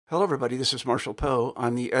Hello, everybody. This is Marshall Poe.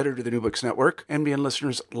 I'm the editor of the New Books Network. NBN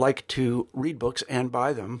listeners like to read books and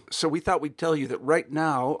buy them. So we thought we'd tell you that right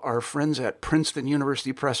now, our friends at Princeton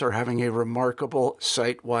University Press are having a remarkable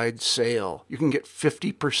site-wide sale. You can get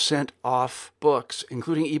 50% off books,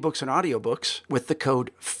 including ebooks and audiobooks, with the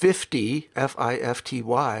code 50,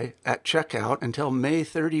 F-I-F-T-Y, at checkout until May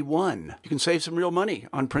 31. You can save some real money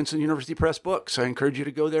on Princeton University Press books. I encourage you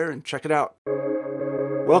to go there and check it out.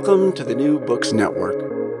 Welcome to the New Books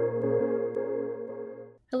Network.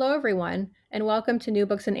 Hello, everyone, and welcome to New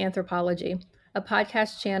Books in Anthropology, a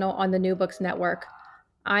podcast channel on the New Books Network.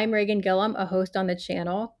 I'm Reagan Gillum, a host on the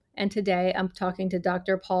channel, and today I'm talking to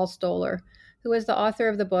Dr. Paul Stoller, who is the author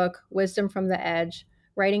of the book Wisdom from the Edge,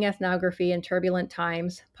 Writing Ethnography in Turbulent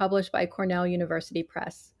Times, published by Cornell University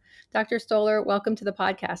Press. Dr. Stoller, welcome to the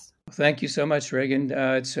podcast. Thank you so much, Reagan.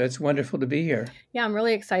 It's wonderful to be here. Yeah, I'm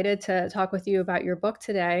really excited to talk with you about your book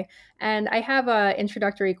today. And I have an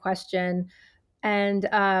introductory question. And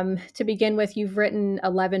to begin with, you've written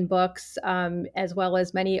 11 books, as well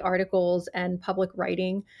as many articles and public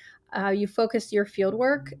writing. You focused your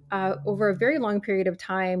fieldwork over a very long period of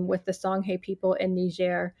time with the Songhay people in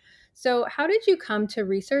Niger. So how did you come to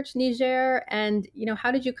research Niger? And, how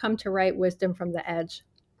did you come to write Wisdom from the Edge?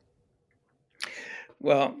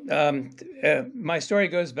 Well, my story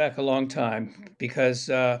goes back a long time because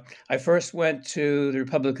I first went to the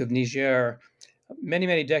Republic of Niger many,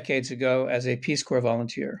 many decades ago as a Peace Corps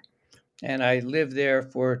volunteer. And I lived there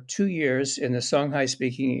for 2 years in the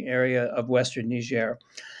Songhay-speaking area of Western Niger.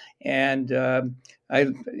 And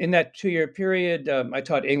in that 2-year period, I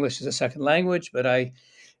taught English as a second language, but I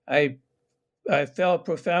fell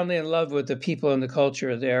profoundly in love with the people and the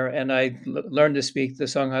culture there, and I learned to speak the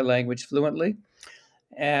Songhay language fluently.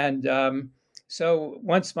 And so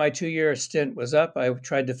once my 2-year stint was up, I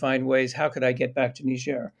tried to find ways, how could I get back to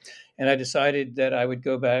Niger? And I decided that I would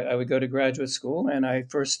go to graduate school, and I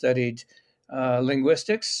first studied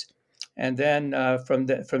linguistics. And then from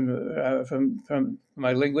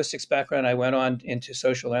my linguistics background, I went on into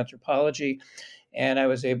social anthropology, and I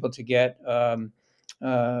was able to get a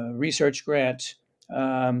research grant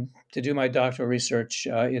to do my doctoral research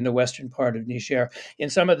in the western part of Niger, in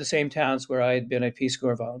some of the same towns where I had been a Peace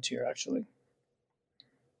Corps volunteer, actually.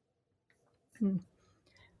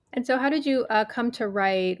 And so how did you come to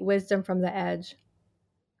write Wisdom from the Edge?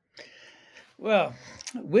 Well,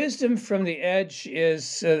 Wisdom from the Edge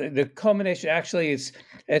is the culmination. Actually,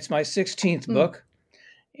 it's my 16th book.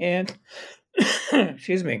 And,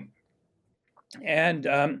 excuse me. And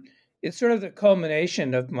it's sort of the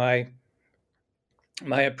culmination of my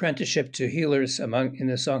apprenticeship to healers among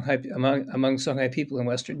Songhay people in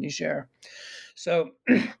Western Niger. So,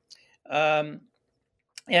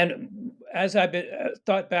 and as I've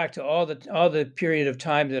thought back to all the period of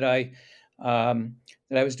time that I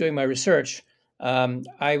was doing my research,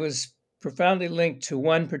 I was profoundly linked to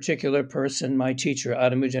one particular person, my teacher,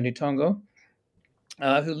 Adamujeni Tongo,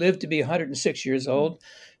 who lived to be 106 years old,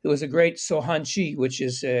 who was a great Sohanchi, which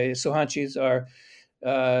is Sohanchis are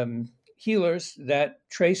healers that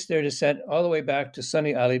trace their descent all the way back to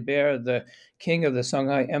Sani Alibert, the king of the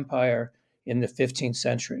Songhay Empire in the 15th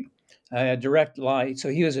century. A direct line. So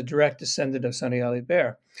he was a direct descendant of Sani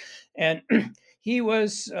Alibert. And he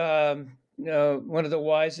was one of the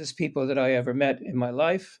wisest people that I ever met in my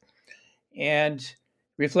life. And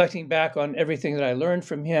reflecting back on everything that I learned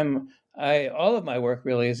from him, all of my work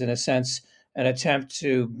really is, in a sense, an attempt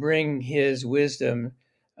to bring his wisdom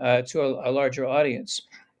to a larger audience.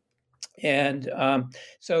 And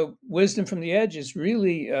so Wisdom from the Edge is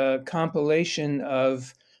really a compilation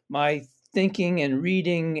of my thinking and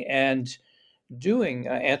reading and doing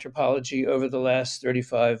anthropology over the last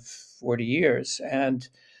 35, 40 years. And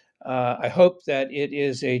I hope that it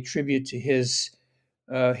is a tribute to his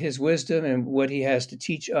wisdom and what he has to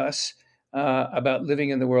teach us about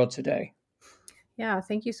living in the world today. Yeah,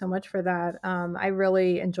 thank you so much for that. I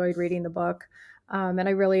really enjoyed reading the book, and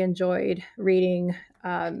I really enjoyed reading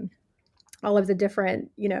all of the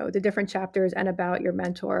different chapters and about your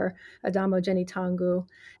mentor, Adamujeni Tongo.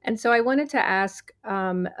 And so I wanted to ask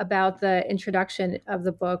about the introduction of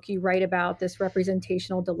the book. You write about this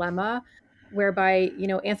representational dilemma whereby,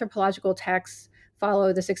 anthropological texts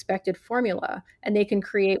follow this expected formula and they can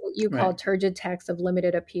create what you call turgid texts of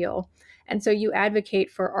limited appeal. And so you advocate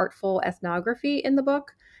for artful ethnography in the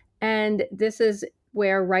book. And this is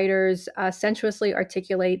where writers sensuously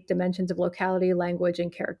articulate dimensions of locality, language,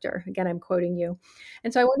 and character. Again, I'm quoting you.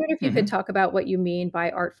 And so I wondered if you could talk about what you mean by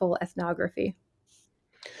artful ethnography.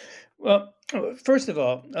 Well, first of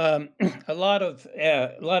all, a lot of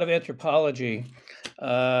anthropology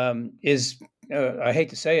is, I hate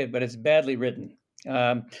to say it, but it's badly written.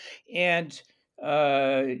 And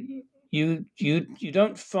you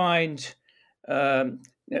don't find um,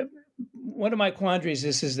 one of my quandaries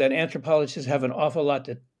is that anthropologists have an awful lot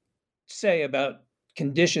to say about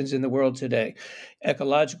conditions in the world today,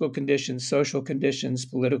 ecological conditions, social conditions,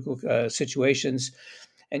 political situations,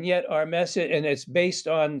 and yet our message, and it's based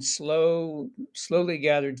on slowly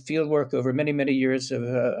gathered fieldwork over many years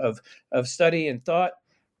of study and thought,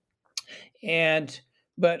 and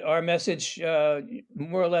but our message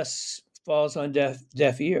more or less falls on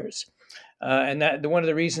deaf ears, and that one of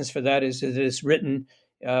the reasons for that is that it's written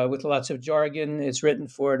with lots of jargon. It's written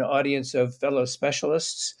for an audience of fellow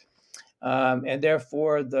specialists, and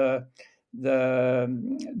therefore the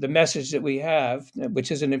message that we have,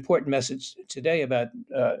 which is an important message today about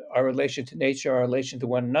our relation to nature, our relation to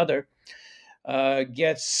one another,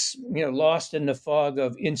 gets lost in the fog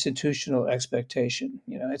of institutional expectation.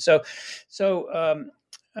 And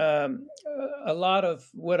um, a lot of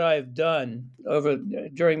what I've done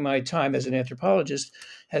during my time as an anthropologist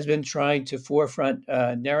has been trying to forefront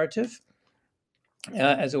narrative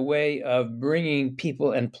as a way of bringing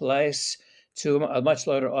people and place to a much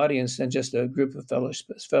larger audience than just a group of fellow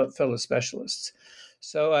specialists.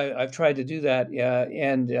 So I've tried to do that,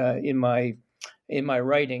 and in my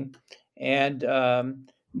writing, and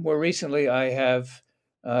more recently I have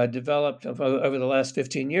developed over the last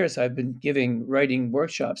 15 years. I've been giving writing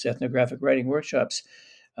workshops, ethnographic writing workshops,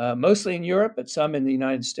 mostly in Europe, but some in the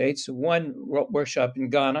United States. One workshop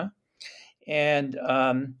in Ghana, and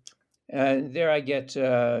there I get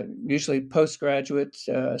usually postgraduate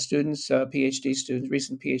students, PhD students,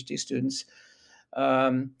 recent PhD students,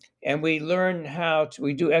 and we learn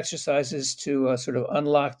we do exercises to sort of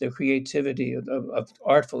unlock the creativity of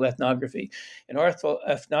artful ethnography. And artful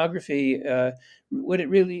ethnography, what it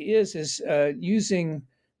really is using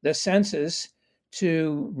the senses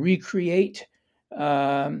to recreate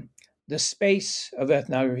the space of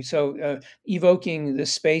ethnography. So evoking the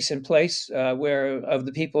space and place of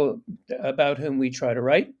the people about whom we try to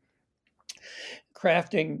write,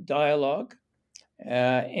 crafting dialogue,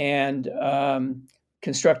 and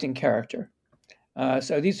constructing character.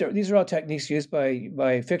 So these are all techniques used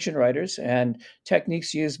by fiction writers and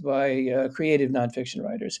techniques used by creative nonfiction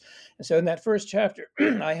writers. And so in that first chapter,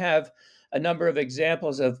 I have a number of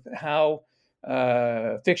examples of how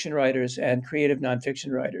fiction writers and creative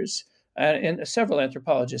nonfiction writers, and several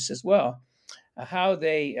anthropologists as well, how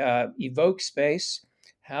they evoke space,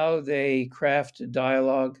 how they craft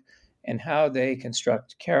dialogue, and how they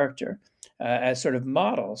construct character as sort of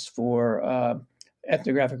models for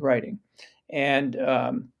ethnographic writing. And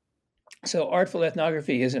so artful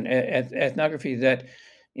ethnography is an ethnography that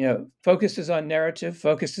focuses on narrative,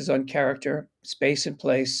 focuses on character, space and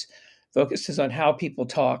place, focuses on how people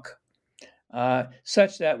talk,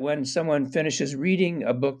 such that when someone finishes reading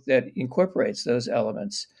a book that incorporates those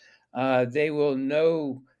elements, they will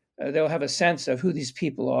know, they'll have a sense of who these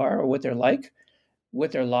people are or what they're like,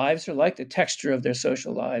 what their lives are like, the texture of their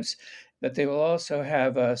social lives. But they will also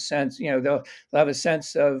have a sense, they'll have a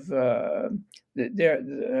sense of the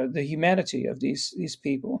humanity of these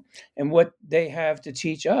people and what they have to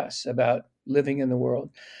teach us about living in the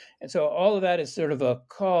world. And so all of that is sort of a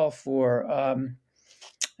call for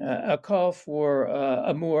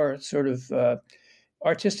a more sort of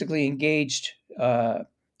artistically engaged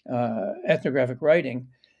ethnographic writing,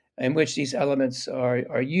 in which these elements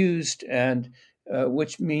are used, and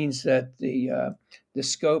which means that the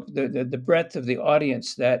scope, the breadth of the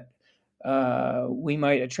audience that we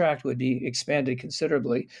might attract would be expanded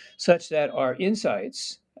considerably, such that our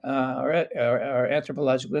insights, our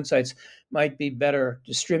anthropological insights, might be better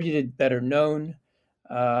distributed, better known,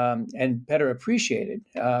 and better appreciated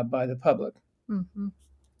by the public. Mm-hmm.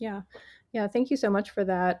 Yeah. Thank you so much for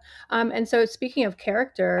that. And so, speaking of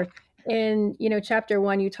character, in chapter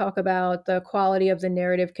 1, you talk about the quality of the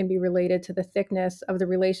narrative can be related to the thickness of the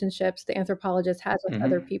relationships the anthropologist has with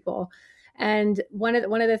other people. And one of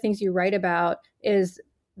the things you write about is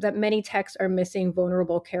that many texts are missing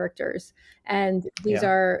vulnerable characters, and these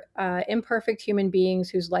are imperfect human beings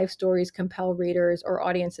whose life stories compel readers or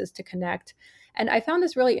audiences to connect. And I found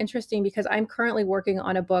this really interesting because I'm currently working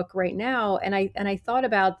on a book right now, and I thought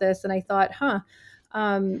about this, and I thought,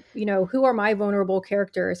 who are my vulnerable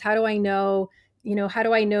characters? How do I know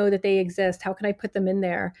that they exist? How can I put them in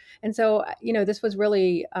there? And so, this was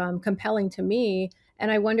really compelling to me. And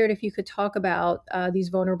I wondered if you could talk about these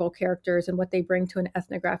vulnerable characters and what they bring to an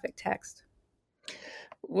ethnographic text.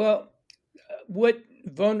 Well, what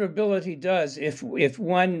vulnerability does, if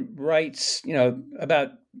one writes,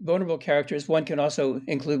 about vulnerable characters, one can also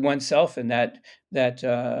include oneself in that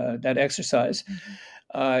exercise.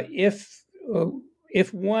 If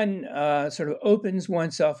if one sort of opens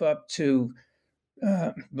oneself up to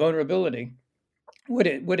vulnerability, what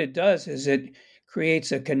it does is it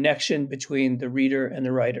creates a connection between the reader and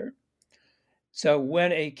the writer. So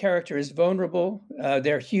when a character is vulnerable,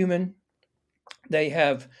 they're human, they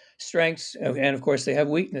have strengths, and of course they have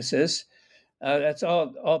weaknesses. That's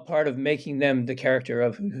all part of making them the character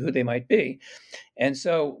of who they might be. And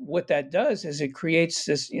so what that does is it creates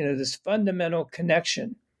this fundamental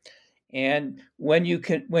connection. And when you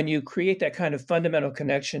create that kind of fundamental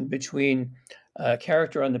connection between a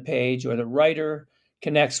character on the page, or the writer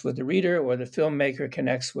connects with the reader, or the filmmaker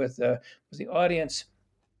connects with the audience,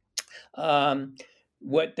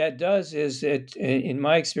 what that does is in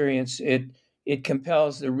my experience, it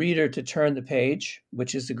compels the reader to turn the page,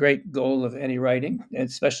 which is the great goal of any writing,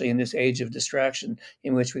 especially in this age of distraction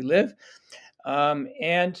in which we live.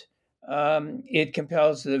 And it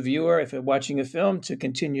compels the viewer, if they're watching a film, to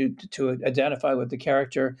continue to identify with the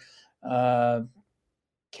character,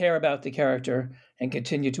 care about the character, and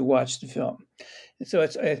continue to watch the film. And so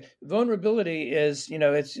vulnerability is,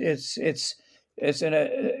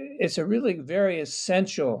 it's a really very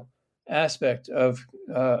essential aspect of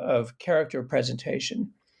character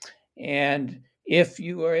presentation. And if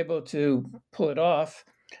you are able to pull it off,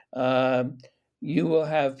 you will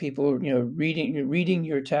have people, reading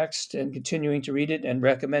your text and continuing to read it and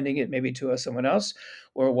recommending it maybe to someone else,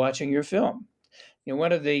 or watching your film.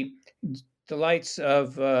 One of the delights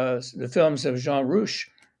of the films of Jean Rouch,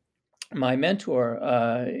 my mentor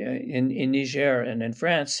in Niger and in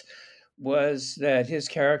France, was that his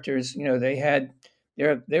characters, they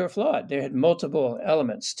were flawed. They had multiple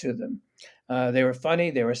elements to them. They were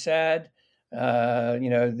funny. They were sad.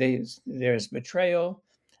 There's betrayal.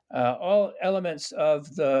 All elements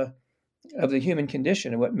of the human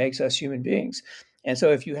condition and what makes us human beings. And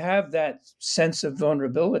so if you have that sense of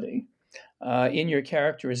vulnerability in your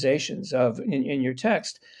characterizations in your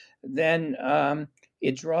text, then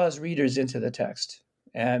it draws readers into the text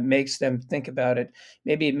and makes them think about it.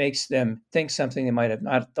 Maybe it makes them think something they might have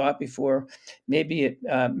not thought before. Maybe it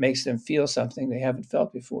makes them feel something they haven't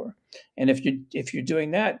felt before. And if you're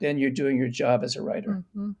doing that, then you're doing your job as a writer.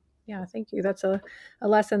 Mm-hmm. Yeah, thank you. That's a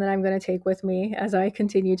lesson that I'm going to take with me as I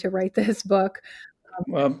continue to write this book.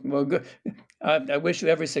 Well, good. I wish you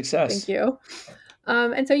every success. Thank you.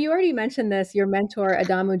 And so you already mentioned this, your mentor,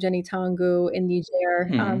 Adamu Genitangu in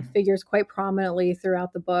Niger, figures quite prominently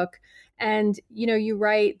throughout the book. And, you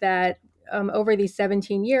write that over these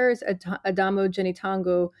 17 years, Adamu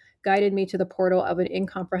Genitangu guided me to the portal of an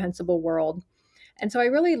incomprehensible world. And so I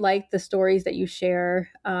really like the stories that you share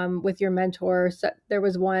with your mentor. So there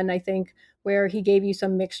was one, I think, where he gave you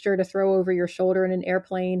some mixture to throw over your shoulder in an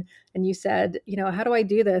airplane. And you said, how do I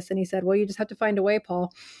do this? And he said, well, you just have to find a way,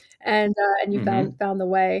 Paul. And you found the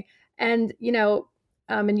way. And,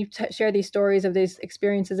 and you share these stories of these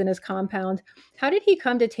experiences in his compound. How did he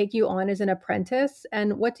come to take you on as an apprentice?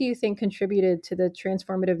 And what do you think contributed to the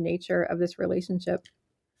transformative nature of this relationship?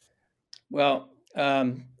 Well,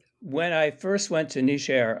 when I first went to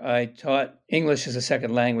Niger, I taught English as a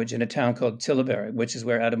second language in a town called Tilbury, which is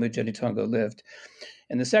where Adamu Genitangu lived.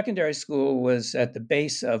 And the secondary school was at the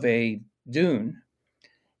base of a dune.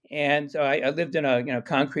 And so I lived in a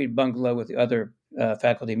concrete bungalow with the other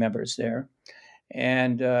faculty members there.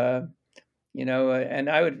 And, and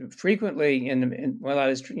I would frequently, while I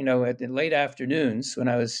was, at the late afternoons when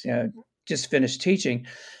I was just finished teaching,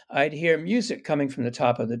 I'd hear music coming from the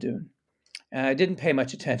top of the dune. And I didn't pay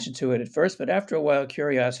much attention to it at first, but after a while,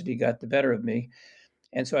 curiosity got the better of me.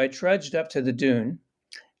 And so I trudged up to the dune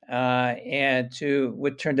and to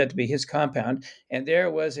what turned out to be his compound. And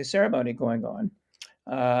there was a ceremony going on.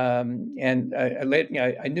 And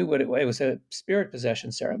I knew what it was a spirit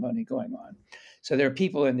possession ceremony going on. So there are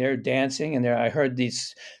people in there dancing, and I heard the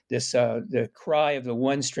cry of the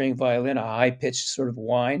one-string violin, a high-pitched sort of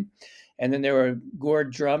whine. And then there were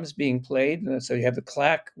gourd drums being played. So you have the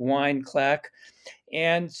clack, whine, clack.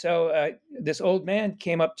 And so this old man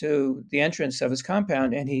came up to the entrance of his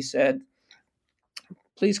compound, and he said,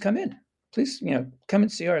 please come in. Please, come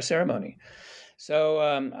and see our ceremony. So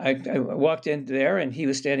I walked in there, and he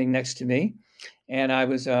was standing next to me. And I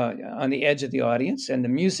was on the edge of the audience, and the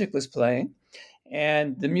music was playing.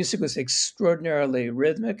 And the music was extraordinarily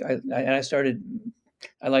rhythmic. I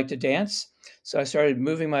like to dance. So I started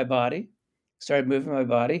moving my body. And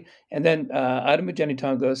then Adamu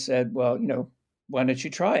Genitangu said, well, why don't you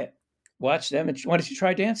try it? Watch them, and why don't you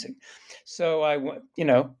try dancing? So I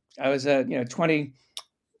was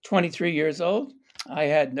 23 years old. I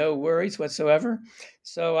had no worries whatsoever.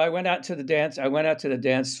 So I went out to the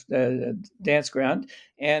dance ground,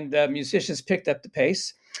 and the musicians picked up the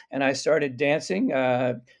pace. and I started dancing,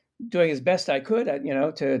 doing as best I could,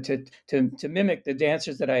 to mimic the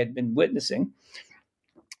dancers that I had been witnessing.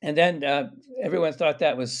 And then everyone thought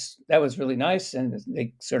that was really nice, and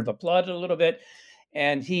they sort of applauded a little bit.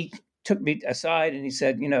 And he took me aside and he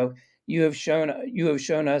said, you have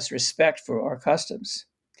shown us respect for our customs.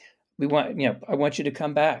 I want you to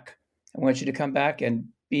come back. I want you to come back and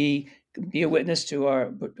be a witness to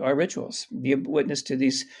our rituals, be a witness to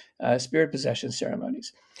these spirit possession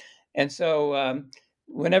ceremonies. And so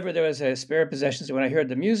whenever there was a spirit possession, so when I heard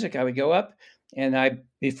the music, I would go up and I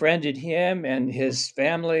befriended him and his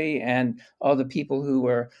family and all the people who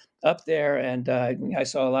were up there. And I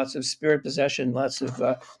saw lots of spirit possession, lots of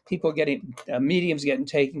people mediums getting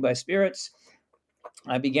taken by spirits.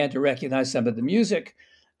 I began to recognize some of the music.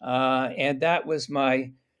 And that was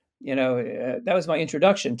my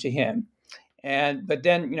introduction to him. But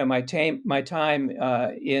then, my time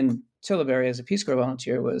in Tilbury as a Peace Corps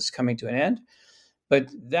volunteer was coming to an end. But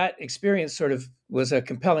that experience sort of was a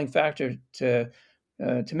compelling factor to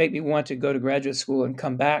make me want to go to graduate school and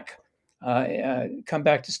come back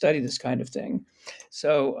to study this kind of thing.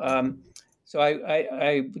 So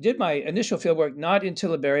I did my initial fieldwork not in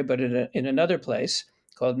Tilbury, but in another place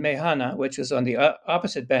called Mehana, which was on the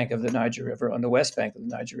opposite bank of the Niger River, on the west bank of the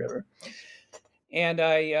Niger River. And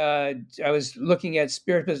I was looking at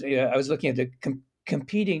I was looking at the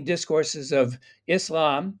competing discourses of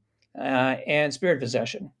Islam and spirit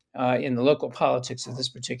possession in the local politics of this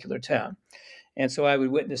particular town. And so I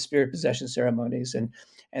would witness spirit possession ceremonies.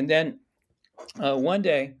 And then one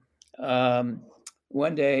day, so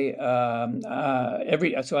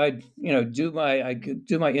I'd do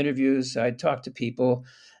my interviews. I'd talk to people.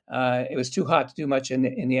 It was too hot to do much in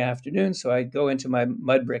the afternoon, so I'd go into my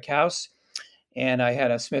mud brick house, and I had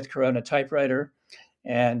a Smith Corona typewriter,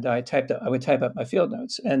 and I would type up my field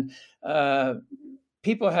notes. And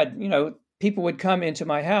people would come into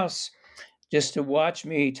my house just to watch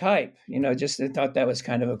me type. Just they thought that was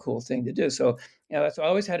kind of a cool thing to do. So so I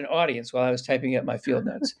always had an audience while I was typing up my field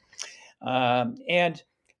notes. I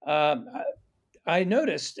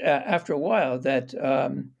noticed after a while that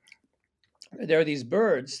there are these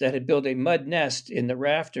birds that had built a mud nest in the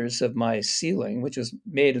rafters of my ceiling, which was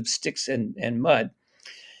made of sticks and mud.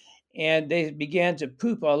 And they began to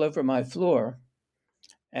poop all over my floor.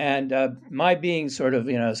 And my being sort of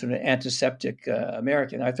antiseptic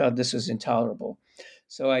American, I thought this was intolerable.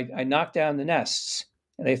 So I knocked down the nests,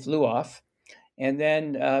 and they flew off. And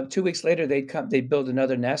then 2 weeks later, they'd build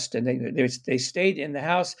another nest, and they stayed in the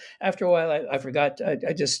house. After a while, I forgot.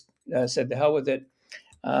 I just said, "The hell with it.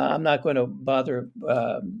 I'm not going to bother,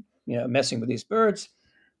 messing with these birds."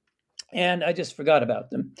 And I just forgot about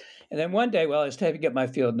them. And then one day, while I was typing up my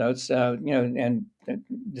field notes, and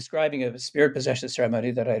describing a spirit possession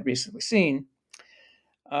ceremony that I had recently seen,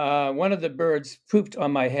 one of the birds pooped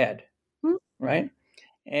on my head, right?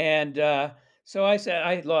 And so I said,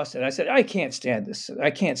 I had lost it. I said, I can't stand this.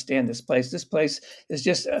 I can't stand this place. This place is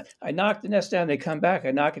just, I knock the nest down, they come back.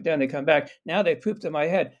 I knock it down, they come back. Now they pooped on my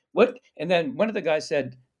head. What? And then one of the guys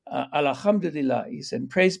said, Alhamdulillah. He said,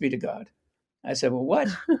 praise be to God. I said, well, what?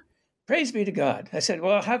 Praise be to God. I said,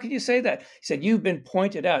 well, how can you say that? He said, you've been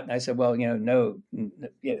pointed out. And I said, well, no,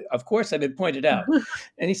 of course I've been pointed out.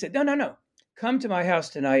 And he said, no. Come to my house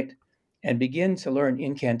tonight and begin to learn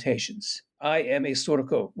incantations. I am a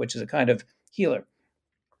surko, which is a kind of healer.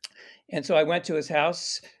 And so I went to his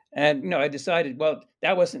house, and I decided, well,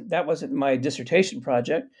 that wasn't my dissertation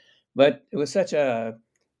project, but it was such an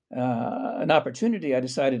opportunity. I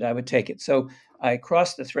decided I would take it. So I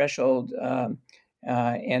crossed the threshold,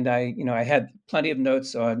 and I had plenty of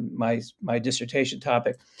notes on my dissertation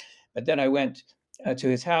topic. But then I went to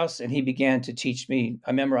his house, and he began to teach me.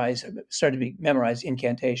 Started to memorize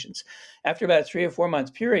incantations. After about a 3 or 4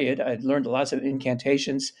 month period, I'd learned lots of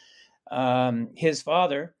incantations. His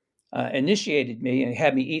father initiated me and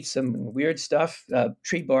had me eat some weird stuff,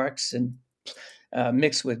 tree barks, and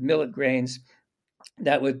mixed with millet grains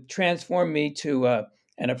that would transform me to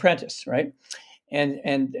an apprentice, right? And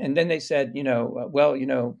then they said,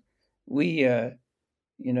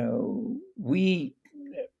 we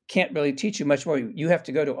can't really teach you much more. You have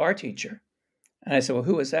to go to our teacher. And I said, well,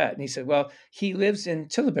 who is that? And he said, well, he lives in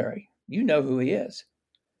Tilbury. You know who he is.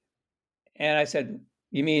 And I said,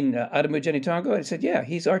 you mean Adamu Genitongo? And he said, yeah,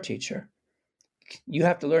 he's our teacher. You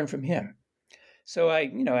have to learn from him. So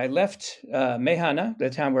I left Mehana, the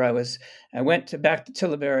town where I was. I went back to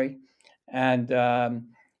Tilbury, and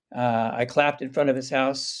I clapped in front of his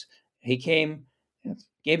house. He came,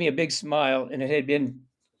 gave me a big smile, and it had been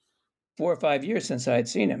 4 or 5 years since I had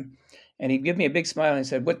seen him. And he gave me a big smile and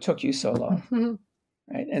said, what took you so long?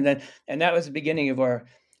 Right. And that was the beginning of our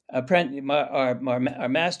our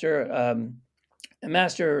master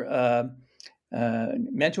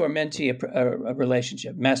mentor-mentee a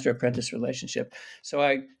relationship, master-apprentice relationship. So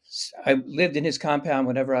I lived in his compound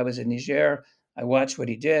whenever I was in Niger. I watched what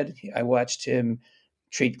he did. I watched him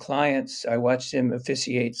treat clients. I watched him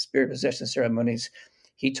officiate spirit possession ceremonies.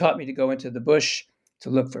 He taught me to go into the bush to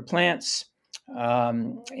look for plants,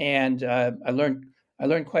 and I learned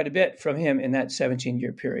quite a bit from him in that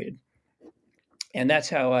 17-year period. And that's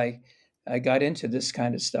how I got into this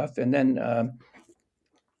kind of stuff. And then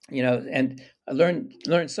and I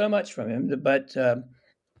learned so much from him. But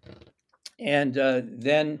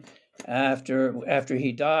then after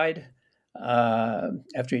he died,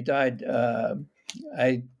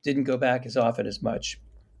 I didn't go back as often as much.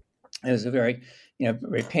 It was a very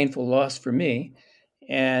painful loss for me,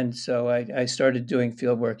 and so I started doing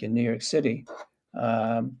field work in New York City.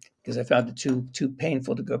 Because I found it too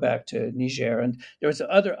painful to go back to Niger, and there was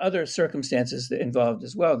other circumstances that involved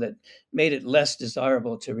as well that made it less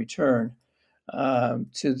desirable to return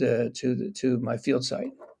to my field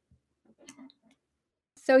site.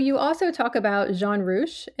 So you also talk about Jean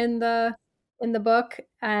Rouch in the book,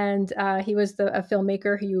 and he was a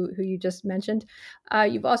filmmaker who you just mentioned.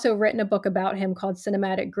 You've also written a book about him called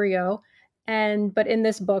Cinematic Griot, but in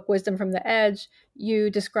this book, Wisdom from the Edge,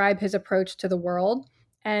 you describe his approach to the world,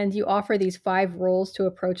 and you offer these 5 rules to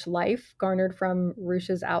approach life, garnered from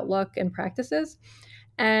Rouch's outlook and practices.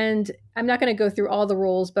 And I'm not going to go through all the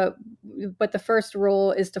rules, but the first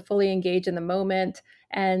rule is to fully engage in the moment.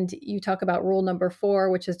 And you talk about rule number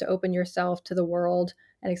 4, which is to open yourself to the world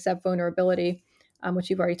and accept vulnerability,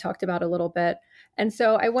 which you've already talked about a little bit. And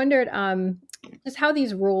so I wondered just how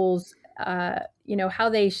these rules, how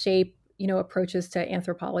they shape, approaches to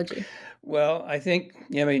anthropology. Well, I think,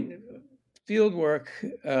 field work,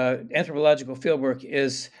 anthropological field work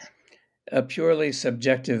is a purely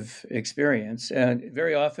subjective experience, and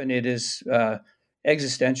very often it is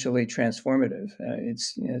existentially transformative.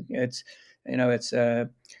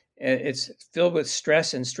 It's filled with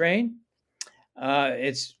stress and strain.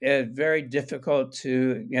 It's very difficult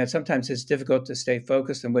to, sometimes it's difficult to stay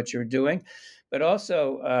focused on what you're doing. But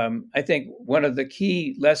also, I think one of the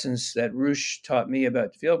key lessons that Rouch taught me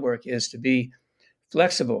about fieldwork is to be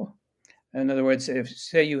flexible. In other words, if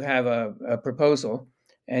say you have a proposal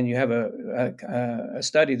and you have a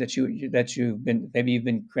study that you've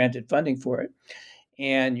been granted funding for it,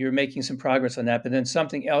 and you're making some progress on that, but then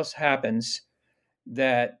something else happens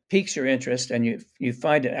that piques your interest and you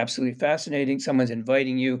find it absolutely fascinating. Someone's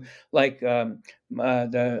inviting you, like the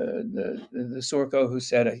Sorko who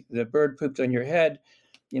said the bird pooped on your head.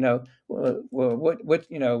 What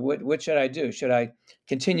should I do? Should I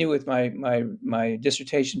continue with my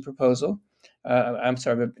dissertation proposal?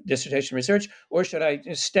 Dissertation research, or should I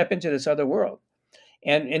just step into this other world?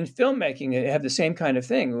 And in filmmaking, they have the same kind of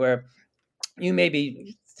thing where you may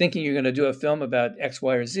be thinking you're going to do a film about X,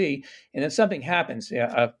 Y, or Z, and then something happens.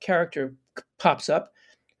 A character pops up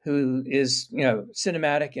who is,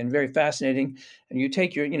 cinematic and very fascinating, and you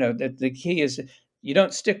take the key is you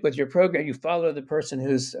don't stick with your program, you follow the person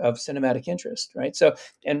who's of cinematic interest, right? So,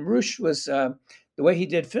 and Rouch was the way he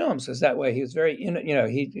did films was that way. He was very,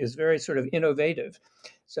 he is very sort of innovative.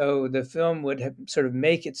 So the film would sort of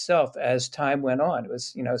make itself as time went on. It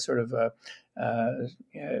was, sort of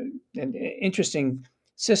an interesting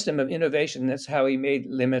system of innovation. That's how he made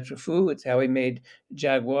Le Maître Fou. It's how he made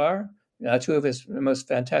Jaguar, 2 of his most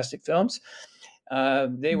fantastic films.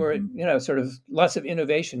 They were, sort of lots of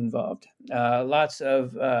innovation involved, lots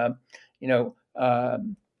of,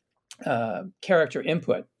 character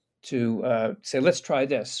input to say, let's try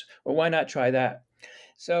this, or why not try that?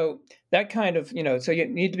 So that kind of, so you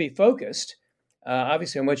need to be focused,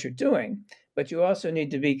 obviously, on what you're doing, but you also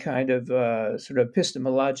need to be kind of sort of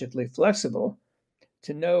epistemologically flexible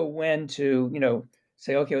to know when to,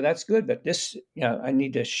 say, okay, well, that's good, but this, I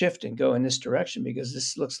need to shift and go in this direction because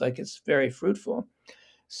this looks like it's very fruitful.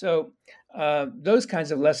 So those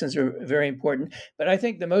kinds of lessons are very important. But I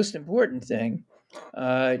think the most important thing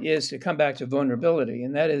is to come back to vulnerability.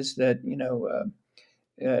 And that is that,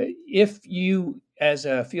 if you, as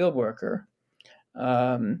a field worker,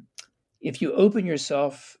 if you open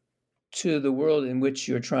yourself to the world in which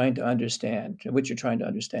you're trying to understand,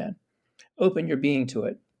 open your being to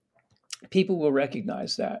it, people will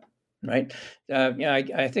recognize that, right?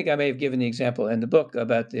 I think I may have given the example in the book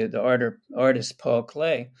about the artist Paul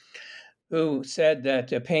Klee, who said that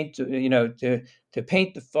to paint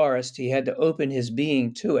the forest, he had to open his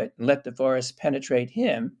being to it and let the forest penetrate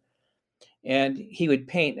him, and he would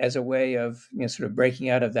paint as a way of sort of breaking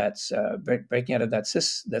out of that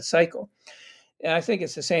cycle. And I think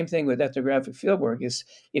it's the same thing with ethnographic fieldwork. Is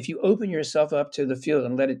if you open yourself up to the field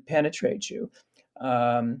and let it penetrate you,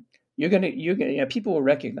 people will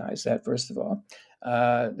recognize that, first of all.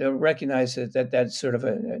 They'll recognize that's sort of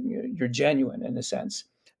you're genuine in a sense.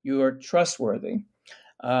 You are trustworthy.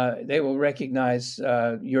 They will recognize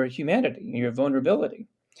your humanity, your vulnerability.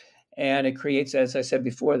 And it creates, as I said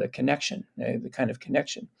before, the connection, the kind of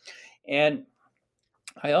connection. And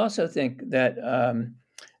I also think that,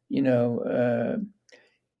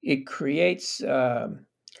 it creates a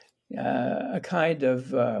kind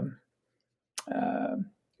of,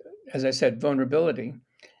 as I said, vulnerability.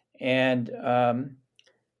 And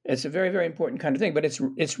it's a very, very important kind of thing, but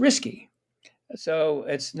it's risky. So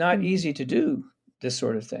it's not easy to do this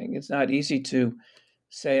sort of thing. It's not easy to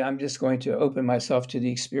say, I'm just going to open myself to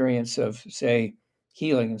the experience of, say,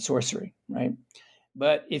 healing and sorcery, right?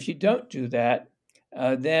 But if you don't do that,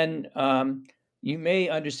 then you may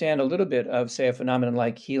understand a little bit of, say, a phenomenon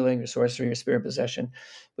like healing or sorcery or spirit possession.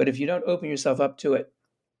 But if you don't open yourself up to it,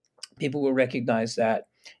 people will recognize that.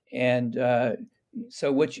 And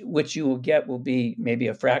so what you will get will be maybe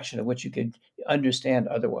a fraction of what you could understand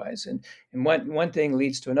otherwise. And one thing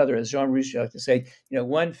leads to another. As Jean Rouch likes to say,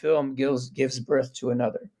 one film gives birth to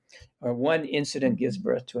another, or one incident gives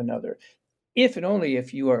birth to another. If and only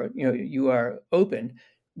if you are open,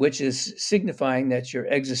 which is signifying that you're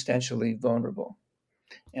existentially vulnerable.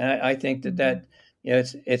 And I think that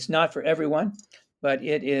it's not for everyone, but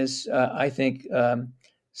it is, I think,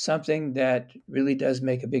 something that really does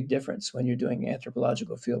make a big difference when you're doing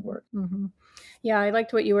anthropological fieldwork. Mm-hmm. Yeah, I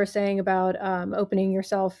liked what you were saying about opening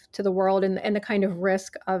yourself to the world and the kind of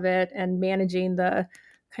risk of it and managing the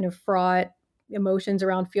kind of fraught emotions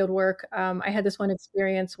around fieldwork. I had this one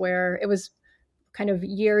experience where it was kind of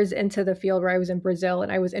years into the field where I was in Brazil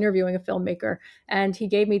and I was interviewing a filmmaker, and he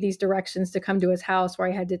gave me these directions to come to his house where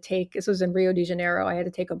I had to this was in Rio de Janeiro. I had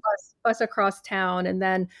to take a bus across town and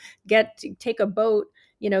then take a boat,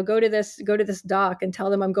 go to this dock and tell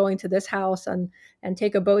them I'm going to this house and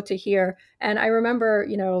take a boat to here. And I remember,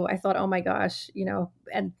 I thought, oh my gosh,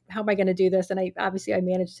 and how am I going to do this? And I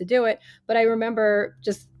managed to do it. But I remember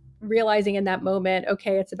just realizing in that moment,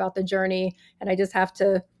 okay, it's about the journey and I just have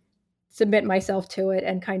to submit myself to it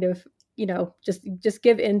and kind of, just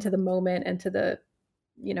give in to the moment and to the,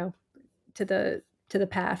 to the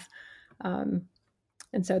path.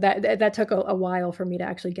 And so that took a while for me to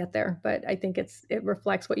actually get there, but I think it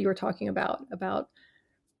reflects what you were talking about, well,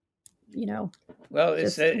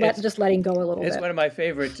 just letting go a little bit. It's one of my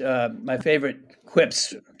favorite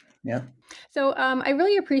quips. Yeah. So I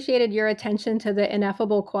really appreciated your attention to the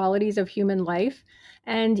ineffable qualities of human life.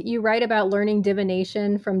 And you write about learning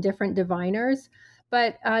divination from different diviners,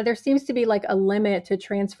 but there seems to be like a limit to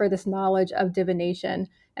transfer this knowledge of divination.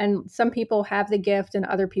 And some people have the gift and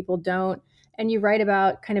other people don't. And you write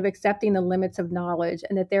about kind of accepting the limits of knowledge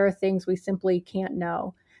and that there are things we simply can't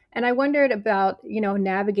know. And I wondered about,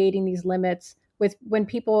 navigating these limits with when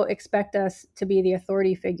people expect us to be the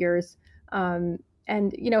authority figures. And,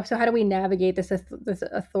 so how do we navigate this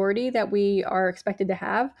authority that we are expected to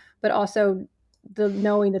have, but also the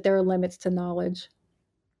knowing that there are limits to knowledge?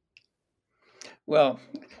 Well,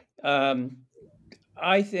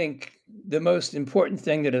 I think the most important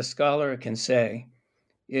thing that a scholar can say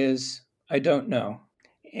is, I don't know.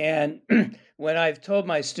 And when I've told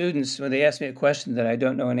my students, when they ask me a question that I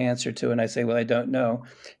don't know an answer to, and I say, well, I don't know,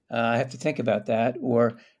 I have to think about that,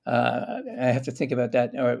 or I have to think about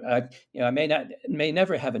that, or I may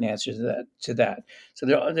never have an answer to that. So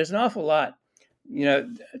there's an awful lot,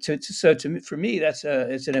 for me, it's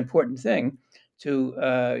an important thing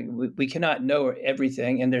we cannot know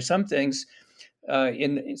everything. And there's some things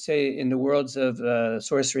in the worlds of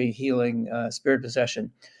sorcery, healing, spirit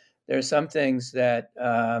possession, there are some things that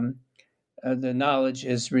the knowledge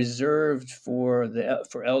is reserved for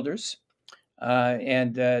elders.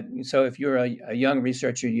 So if you're a young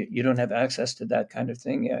researcher, you don't have access to that kind of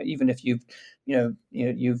thing. Even if you've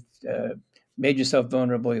made yourself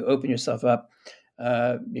vulnerable, you open yourself up,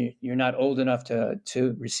 you're not old enough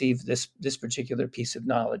to receive this particular piece of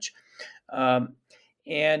knowledge. So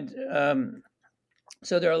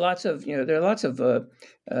there are lots of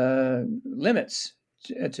limits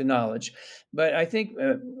to knowledge, but I think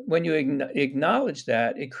when you acknowledge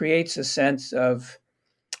that, it creates a sense of.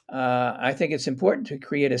 I think it's important to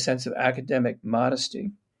create a sense of academic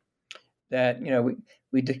modesty. That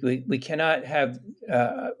we cannot have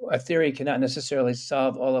a theory cannot necessarily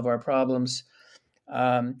solve all of our problems,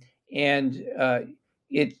 and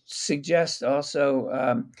it suggests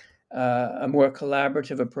also a more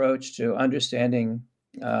collaborative approach to understanding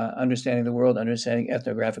the world, understanding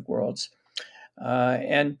ethnographic worlds.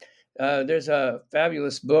 And there's a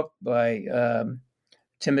fabulous book by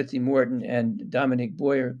Timothy Morton and Dominic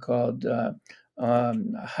Boyer called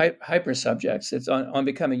Hyper Subjects. It's on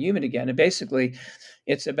becoming human again. And basically,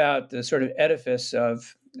 it's about the sort of edifice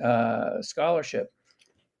of scholarship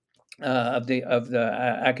of the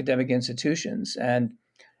academic institutions, and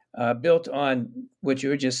built on what you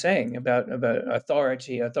were just saying about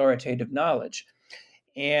authoritative knowledge.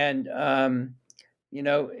 And and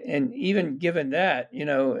even given that,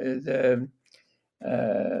 the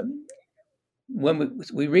uh, when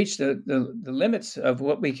we reach the limits of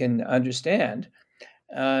what we can understand,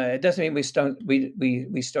 it doesn't mean we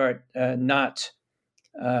start not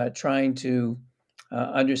trying to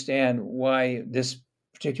understand why this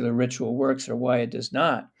particular ritual works or why it does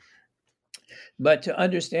not. But to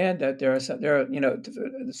understand that there are,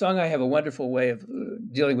 the Songhai have a wonderful way of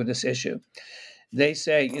dealing with this issue. They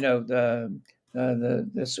say, the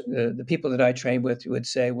people that I train with would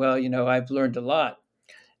say, well, I've learned a lot,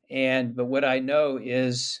 but what I know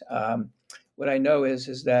is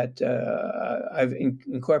that I've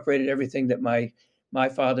incorporated everything that my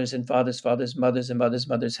fathers and fathers' fathers, mothers and mothers'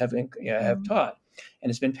 mothers have taught, and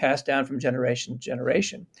it's been passed down from generation to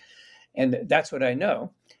generation, and that's what I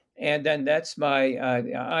know. And then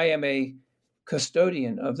I am a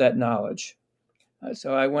custodian of that knowledge.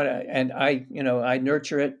 So I want to, and I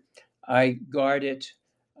nurture it, I guard it,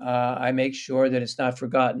 I make sure that it's not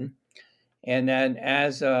forgotten. And then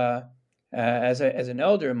as an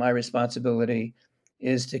elder, my responsibility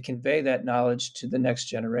is to convey that knowledge to the next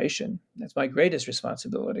generation. That's my greatest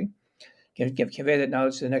responsibility. Convey that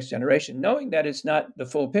knowledge to the next generation, knowing that it's not the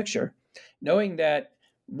full picture, knowing that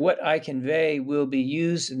what I convey will be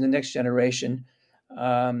used in the next generation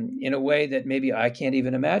in a way that maybe I can't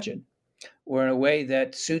even imagine, or in a way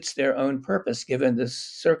that suits their own purpose given the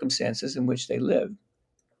circumstances in which they live.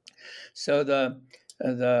 So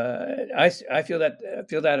I feel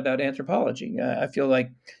that about anthropology. I feel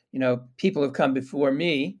like people have come before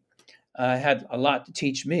me, had a lot to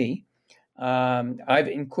teach me. I've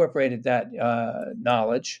incorporated that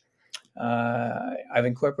knowledge. I've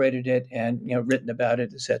incorporated it and written about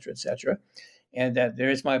it, et cetera, and that there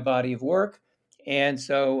is my body of work, and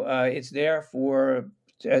so it's there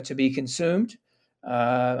to be consumed.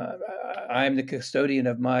 I'm the custodian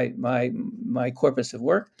of my corpus of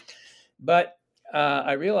work, but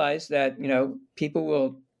I realize that people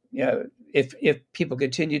will, if people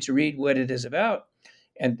continue to read what it is about,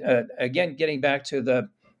 and again, getting back to the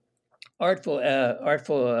artful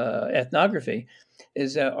ethnography,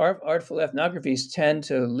 is artful ethnographies tend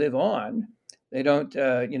to live on. They don't,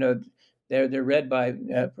 they're read by,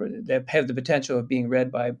 they have the potential of being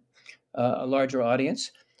read by a larger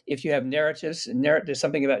audience. If you have narratives, there's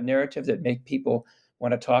something about narrative that make people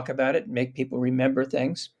want to talk about it, make people remember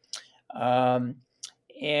things. And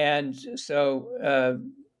so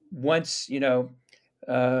once, the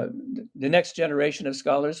next generation of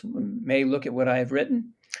scholars may look at what I have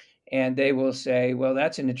written, and they will say, well,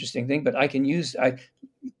 that's an interesting thing, but I can use,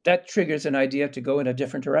 that triggers an idea to go in a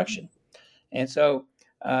different direction. And so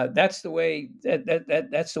that's the way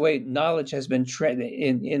that's the way knowledge has been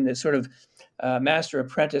in the sort of master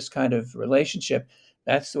apprentice kind of relationship.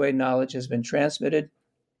 That's the way knowledge has been transmitted,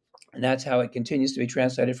 and that's how it continues to be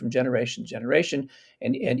translated from generation to generation.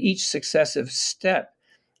 And each successive step,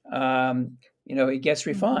 it gets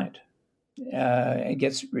refined. It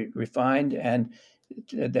gets refined and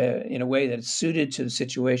in a way that is suited to the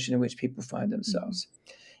situation in which people find themselves.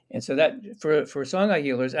 And so that for Songhai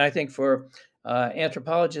healers, and I think for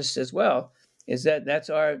anthropologists as well, is that's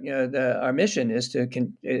our our mission is to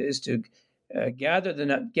gather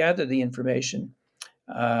the information,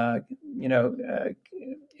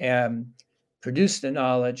 and produce the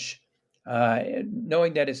knowledge,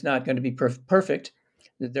 knowing that it's not going to be perfect,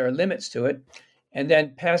 that there are limits to it, and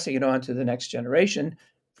then passing it on to the next generation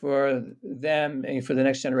for them and for the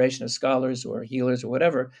next generation of scholars or healers or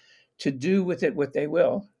whatever to do with it what they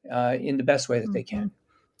will in the best way that they can.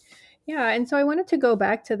 Yeah, and so I wanted to go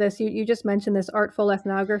back to this. You just mentioned this artful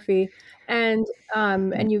ethnography, and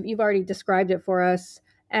you've already described it for us.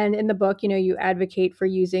 And in the book, you advocate for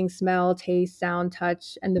using smell, taste, sound,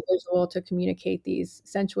 touch, and the visual to communicate these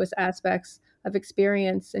sensuous aspects of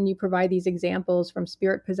experience. And you provide these examples from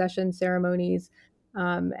spirit possession ceremonies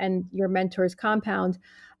and your mentor's compound.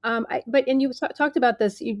 And you talked about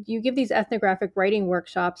this. You give these ethnographic writing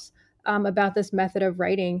workshops about this method of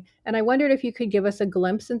writing. And I wondered if you could give us a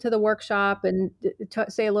glimpse into the workshop and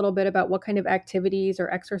say a little bit about what kind of activities or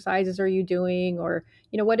exercises are you doing, or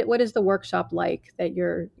what is the workshop like that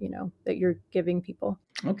you're giving people?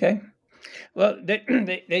 Okay. Well,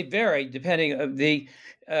 they vary depending of the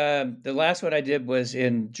last one I did was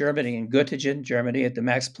in Germany, in Göttingen, Germany, at the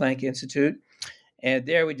Max Planck Institute, and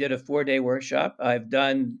there we did a 4-day workshop. I've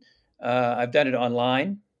done it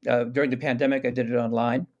online during the pandemic. I did it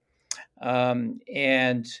online,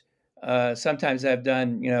 and sometimes I've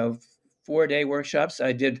done 4-day workshops.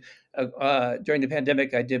 I did during the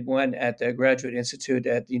pandemic. I did one at the Graduate Institute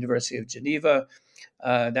at the University of Geneva.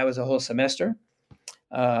 That was a whole semester.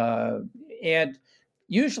 And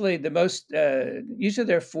usually usually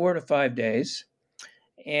they're 4 to 5 days.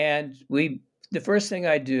 And the first thing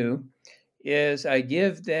I do is I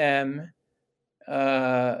give them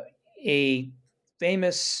a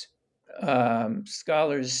famous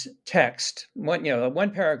scholar's text,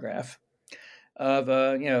 one paragraph of,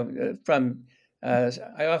 from,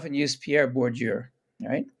 I often use Pierre Bourdieu,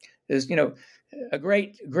 right? There's, a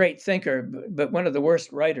great thinker, but one of the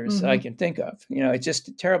worst writers I can think of. It's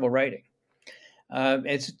just terrible writing.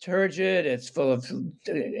 It's turgid. It's full of.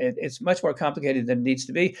 It's much more complicated than it needs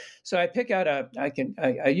to be. So I pick out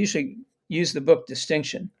I usually use the book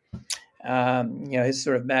Distinction, his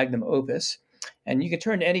sort of magnum opus, and you can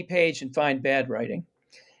turn to any page and find bad writing.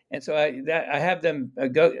 And so I have them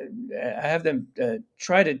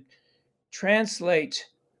try to translate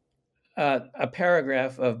a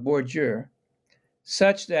paragraph of Bourdieu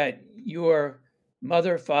such that your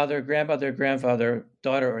mother, father, grandmother, grandfather,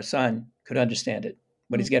 daughter, or son could understand it,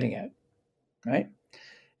 what he's getting at, right?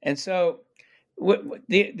 And so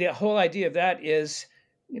the whole idea of that is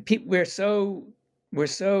we're so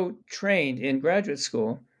trained in graduate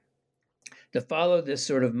school to follow this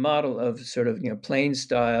sort of model of sort of plain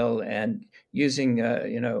style and using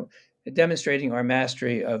demonstrating our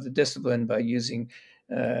mastery of the discipline by using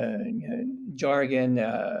jargon,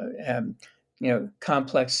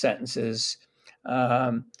 complex sentences,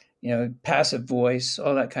 passive voice,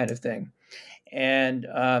 all that kind of thing. And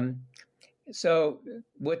so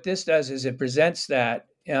what this does is it presents that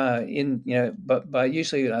by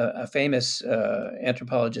usually a famous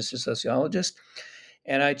anthropologist or sociologist.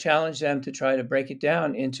 And I challenge them to try to break it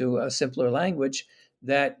down into a simpler language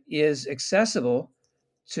that is accessible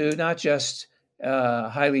to not just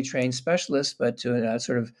highly trained specialists, but to a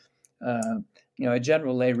sort of a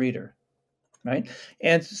general lay reader, right?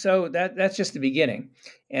 And so that's just the beginning.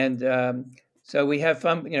 And so we have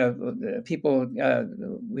fun. People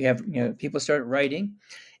we have people start writing,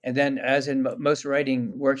 and then as in most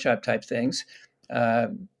writing workshop type things,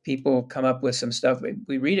 people come up with some stuff.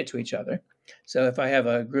 We read it to each other. So if I have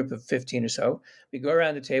a group of 15 or so, we go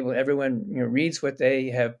around the table, everyone reads what they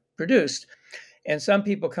have produced. And some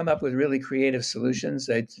people come up with really creative solutions.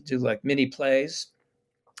 They do like mini plays.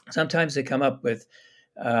 Sometimes they come up with,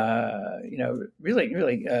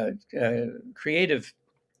 really creative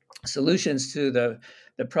solutions to the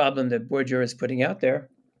problem that Bourdieu is putting out there.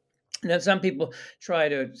 And then some people try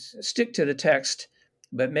to stick to the text,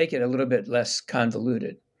 but make it a little bit less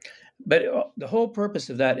convoluted. But the whole purpose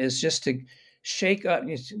of that is just to shake up,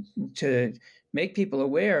 to make people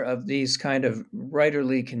aware of these kind of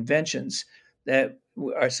writerly conventions that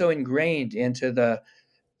are so ingrained into the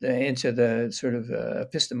sort of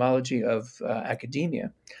epistemology of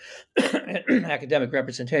academia, academic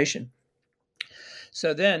representation.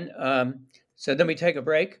 So then we take a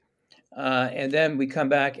break, and then we come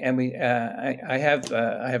back, and I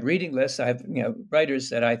have reading lists. I have writers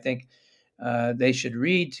that I think they should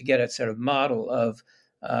read to get a sort of model of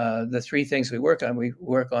the three things we work on. We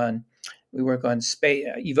work on space,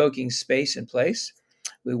 evoking space and place.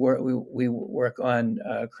 We work on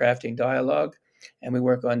crafting dialogue, and we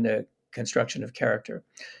work on the construction of character.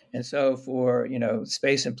 And so for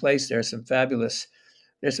space and place, there's some fabulous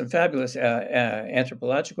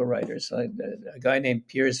anthropological writers. A guy named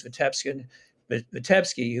Piers Vitebsky,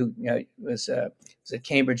 who was at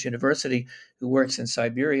Cambridge University, who works in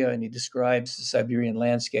Siberia, and he describes the Siberian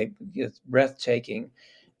landscape with breathtaking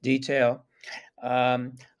detail.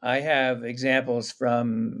 I have examples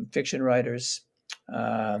from fiction writers,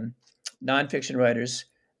 nonfiction writers.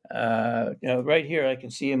 Right here, I can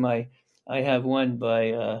see I have one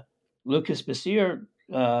by Lucas Bessir,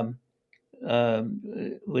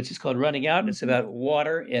 which is called Running Out. It's about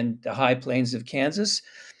water in the high plains of Kansas.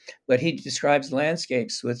 But he describes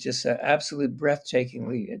landscapes with just absolute breathtaking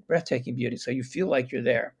beauty. So you feel like you're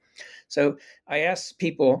there. So I ask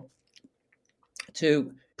people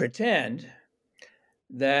to pretend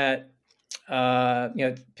that,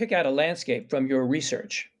 pick out a landscape from your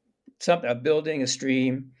research, a building, a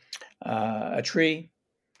stream, a tree,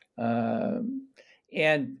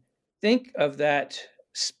 and think of that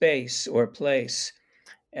space or place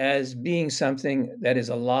as being something that is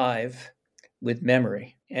alive with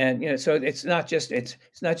memory. And so it's not just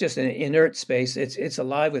an inert space. It's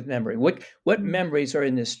alive with memory. What memories are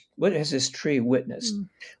in this? What has this tree witnessed?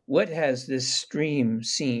 What has this stream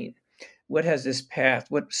seen? What has this path?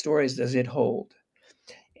 What stories does it hold?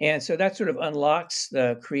 And so that sort of unlocks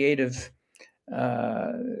the creative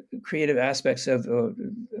aspects of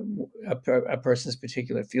a person's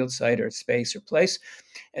particular field site or space or place.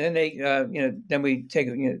 And then then we take,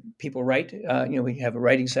 people write, we have a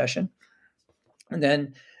writing session, and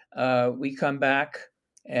then we come back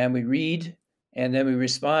and we read, and then we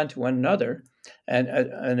respond to one another.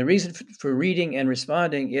 And the reason for reading and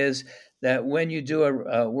responding is that when you do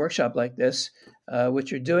a workshop like this,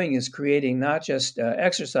 what you're doing is creating not just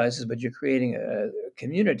exercises, but you're creating a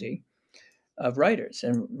community of writers.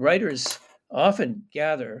 And writers often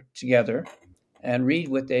gather together and read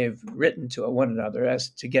what they've written to one another as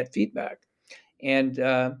to get feedback. And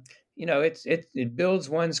it builds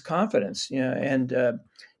one's confidence. And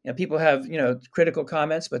people have critical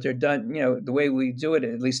comments, but they're done the way we do it.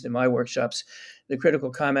 At least in my workshops, the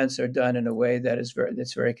critical comments are done in a way that's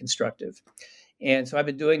very constructive. And so I've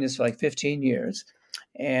been doing this for like 15 years,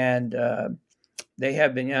 and they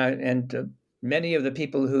have been. And many of the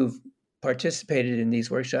people who've participated in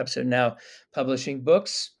these workshops are now publishing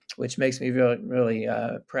books, which makes me really, really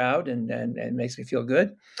proud and makes me feel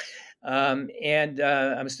good. And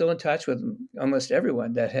I'm still in touch with almost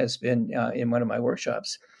everyone that has been in one of my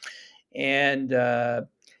workshops. And so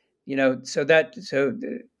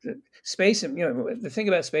the space, the thing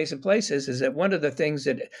about space and places is that one of the things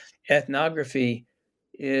that ethnography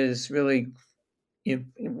is really,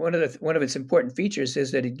 one of its important features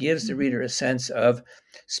is that it gives the reader a sense of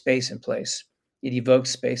space and place. It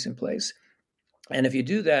evokes space and place. And if you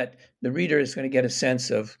do that, the reader is going to get a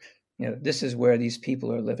sense of, this is where these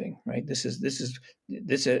people are living, right?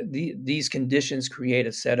 These conditions create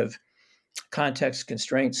a set of context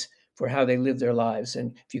constraints for how they live their lives.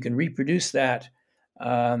 And if you can reproduce that,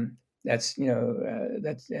 that's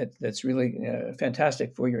really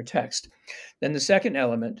fantastic for your text. Then the second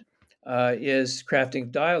element is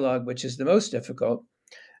crafting dialogue, which is the most difficult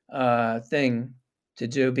thing to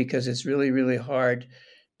do, because it's really, really hard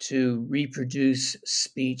to reproduce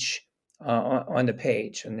speech on the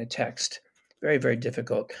page, on the text. Very, very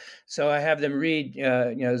difficult. So I have them read,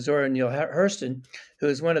 Zora Neale Hurston, who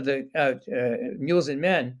is one of the Mules and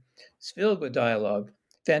Men. It's filled with dialogue,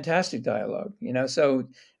 fantastic dialogue. So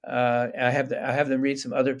I have them read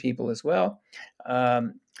some other people as well,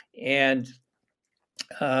 and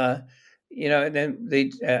then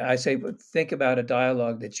I say, think about a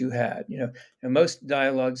dialogue that you had. And most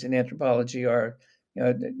dialogues in anthropology are,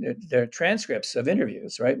 they're transcripts of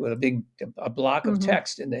interviews, right? With a block of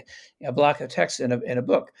text in a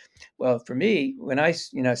book. Well, for me, when I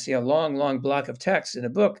see a long block of text in a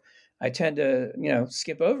book, I tend to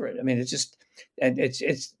skip over it. I mean,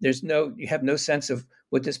 you have no sense of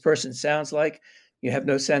what this person sounds like. You have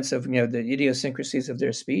no sense of the idiosyncrasies of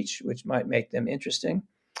their speech, which might make them interesting.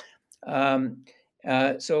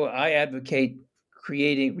 So I advocate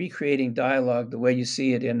recreating dialogue the way you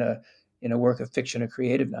see it in a work of fiction or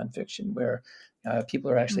creative nonfiction, where people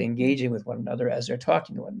are actually engaging with one another as they're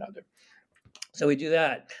talking to one another. So we do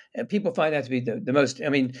that, and people find that to be the most. I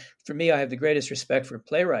mean, for me, I have the greatest respect for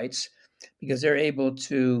playwrights, because they're able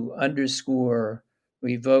to underscore or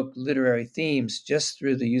evoke literary themes just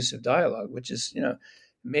through the use of dialogue, which is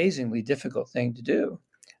amazingly difficult thing to do,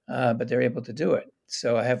 but they're able to do it.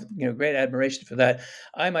 So I have great admiration for that.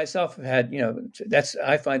 I myself have had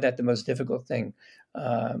I find that the most difficult thing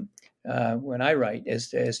when I write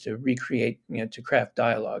is to recreate, to craft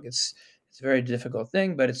dialogue. It's a very difficult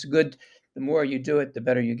thing, but it's good. The more you do it, the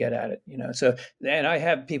better you get at it. So, and I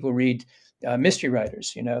have people read mystery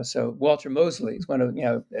writers. So Walter Mosley is one of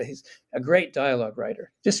he's a great dialogue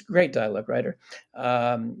writer, just great dialogue writer.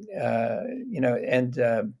 And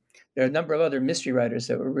there are a number of other mystery writers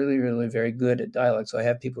that were really, really very good at dialogue. So I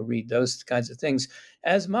have people read those kinds of things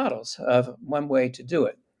as models of one way to do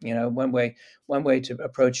it. One way to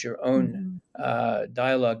approach your own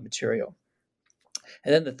dialogue material.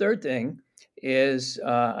 And then the third thing is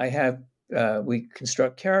we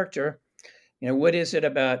construct character. What is it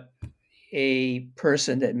about a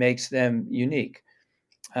person that makes them unique?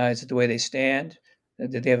 Is it the way they stand?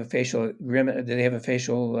 Did they have a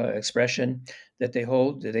facial expression that they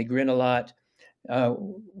hold? Do they grin a lot?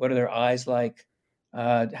 What are their eyes like?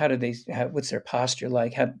 What's their posture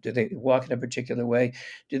like? How do they walk in a particular way?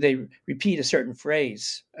 Do they repeat a certain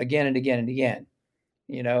phrase again and again and again?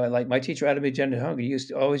 And like my teacher, Adam Hungry,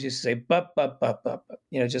 always used to say, bup, bup, bup, bup,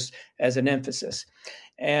 just as an emphasis.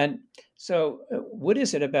 And so what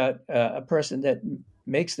is it about a person that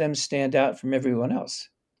makes them stand out from everyone else.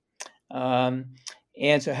 And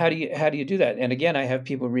so how do you do that? And again, I have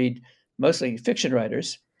people read mostly fiction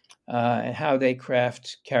writers and how they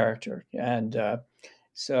craft character. And it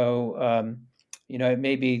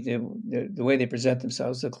may be the way they present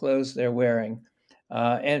themselves, the clothes they're wearing,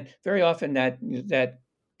 and very often that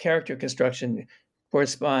character construction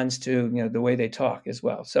corresponds to the way they talk as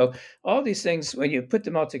well. So all these things, when you put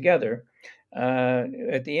them all together,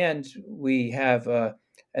 at the end we have an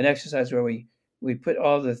exercise where we put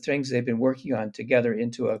all the things they've been working on together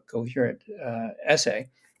into a coherent essay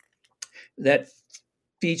that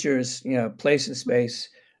features, place and space,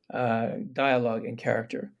 dialogue, and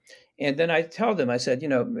character. And then I tell them, I said,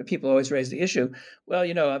 people always raise the issue. Well,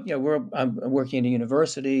 I'm working in a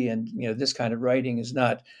university, and this kind of writing is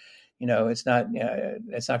not, it's not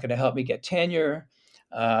going to help me get tenure.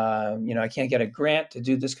 I can't get a grant to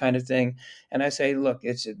do this kind of thing. And I say, look,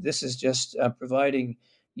 this is just providing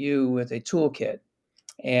you with a toolkit,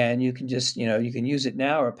 and you can just, you can use it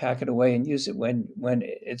now or pack it away and use it when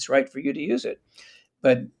it's right for you to use it.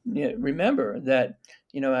 But remember that,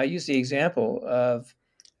 I use the example of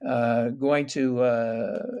going to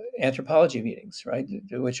anthropology meetings, right,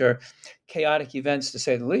 which are chaotic events to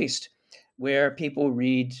say the least, where people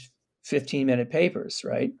read 15-minute papers,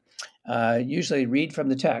 right? Usually read from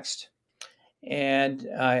the text. And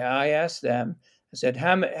I asked them, I said,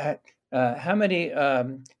 how many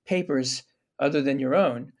papers other than your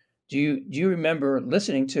own do you remember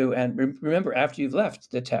listening to and remember after you've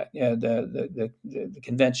left the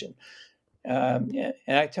convention? And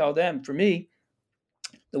I tell them, for me,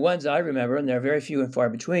 the ones I remember, and they're very few and far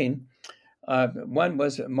between, one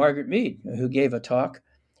was Margaret Mead, who gave a talk,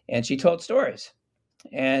 and she told stories,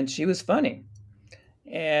 and she was funny,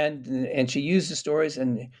 and she used the stories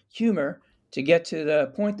and humor to get to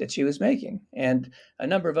the point that she was making. And a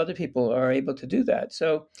number of other people are able to do that.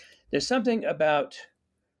 So there's something about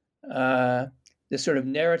this sort of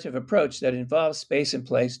narrative approach that involves space and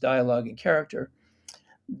place, dialogue, and character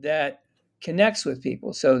that connects with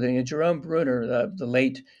people. So Jerome Bruner, the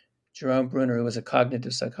late Jerome Bruner, who was a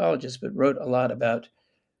cognitive psychologist, but wrote a lot about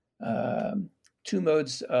two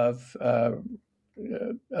modes of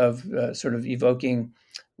sort of evoking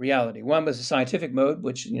reality. One was a scientific mode,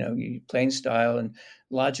 which plain style and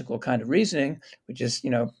logical kind of reasoning, which has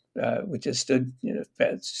stood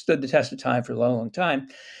the test of time for a long, long time.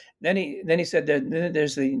 Then he said that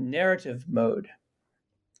there's the narrative mode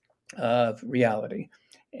of reality,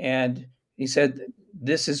 and he said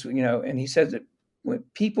this is and he said that what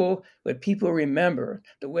people remember,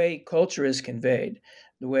 the way culture is conveyed,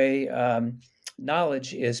 the way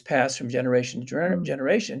knowledge is passed from generation to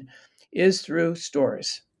generation, is through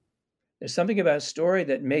stories. There's something about a story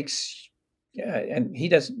that makes, and he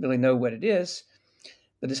doesn't really know what it is,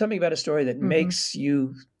 but there's something about a story that makes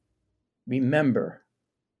you remember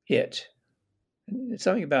it. There's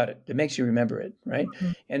something about it that makes you remember it, right?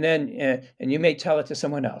 And then, and you may tell it to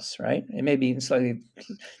someone else, right? It may be even slightly.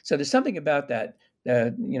 So there's something about that,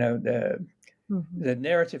 the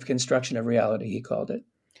narrative construction of reality, he called it.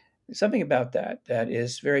 There's something about that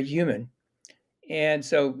is very human. And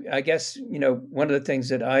so I guess, one of the things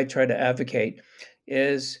that I try to advocate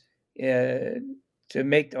is to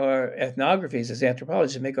make our ethnographies, as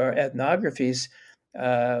anthropologists, make our ethnographies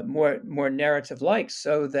more narrative-like,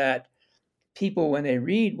 so that people, when they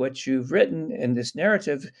read what you've written in this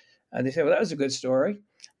narrative, they say, well, that was a good story.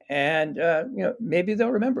 And, maybe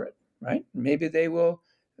they'll remember it, right? Maybe they will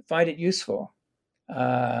find it useful.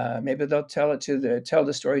 Maybe they'll tell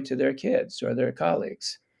the story to their kids or their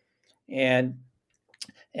colleagues. And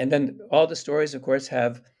then all the stories, of course,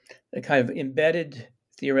 have a kind of embedded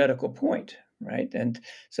theoretical point, right? And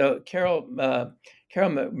so Carol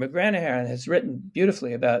McGranahan has written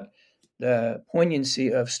beautifully about the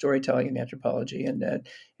poignancy of storytelling in anthropology, and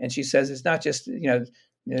she says it's not just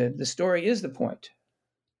the story is the point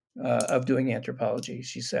of doing anthropology.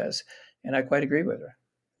 She says, and I quite agree with her.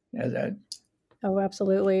 Oh,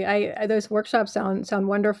 absolutely. Those workshops sound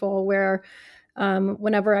wonderful. Where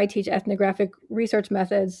whenever I teach ethnographic research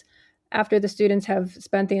methods, after the students have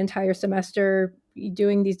spent the entire semester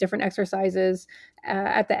doing these different exercises,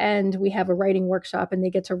 at the end we have a writing workshop, and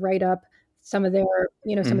they get to write up some of their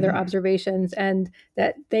some of their observations, and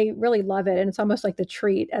that they really love it. And it's almost like the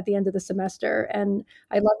treat at the end of the semester. And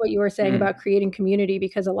I love what you were saying about creating community,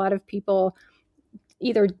 because a lot of people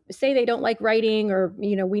either say they don't like writing, or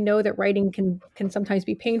we know that writing can sometimes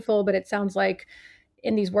be painful, but it sounds like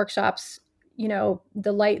in these workshops,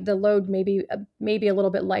 the load maybe a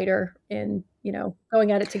little bit lighter in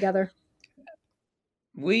going at it together.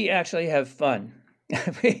 We actually have fun.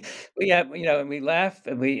 we have and we laugh,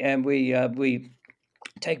 and we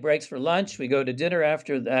take breaks for lunch. We go to dinner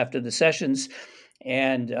after the sessions,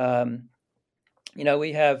 and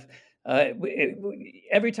we have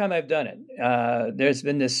every time I've done it, there's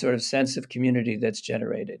been this sort of sense of community that's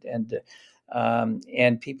generated,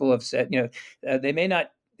 and people have said, they may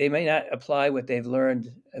not apply what they've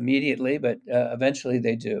learned immediately, but eventually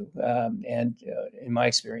they do, and in my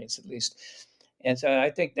experience at least. And so I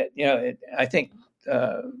think that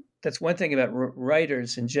that's one thing about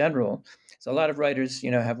writers in general. So a lot of writers,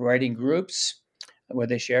 have writing groups where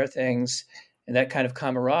they share things and that kind of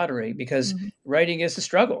camaraderie, because writing is a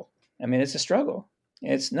struggle. I mean, it's a struggle.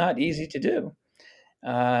 It's not easy to do.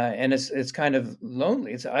 And it's kind of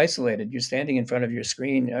lonely. It's isolated. You're standing in front of your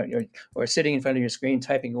screen or sitting in front of your screen,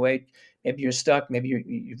 typing away. Maybe you're stuck. Maybe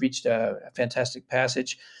you've reached a fantastic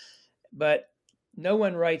passage, but no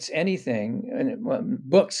one writes anything. And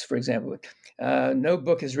books, for example, no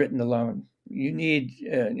book is written alone. You need.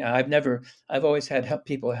 I've always had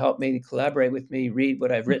people help me, collaborate with me, read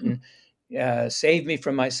what I've written, save me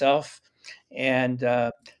from myself, and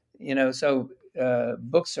so.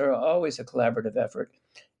 Books are always a collaborative effort,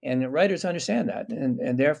 and the writers understand that,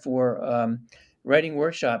 and therefore writing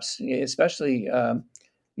workshops, especially in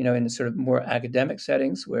the sort of more academic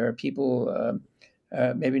settings where people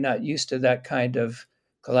maybe not used to that kind of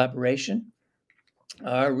collaboration,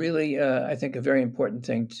 are really I think a very important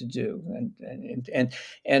thing to do, and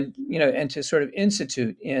to sort of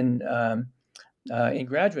institute in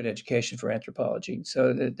graduate education for anthropology.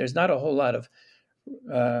 So there's not a whole lot of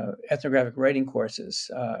ethnographic writing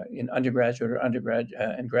courses in undergraduate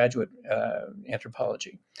and graduate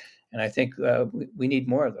anthropology. And I think we need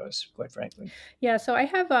more of those, quite frankly. Yeah, so I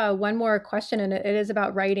have one more question, and it is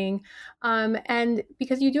about writing. And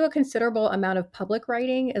because you do a considerable amount of public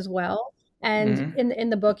writing as well. And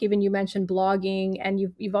in the book, even you mentioned blogging, and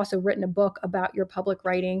you've also written a book about your public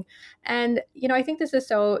writing. And, I think this is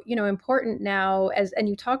so, important now, and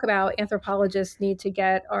you talk about anthropologists need to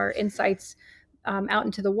get our insights out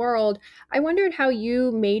into the world. I wondered how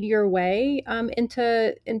you made your way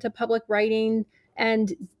into public writing,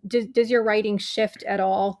 and does your writing shift at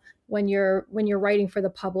all when you're writing for the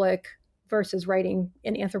public versus writing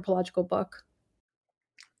an anthropological book?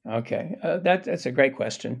 Okay, that's a great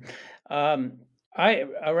question. I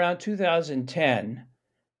around 2010,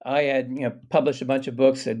 I had published a bunch of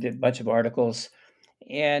books, I did a bunch of articles,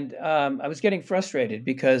 and I was getting frustrated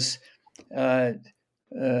because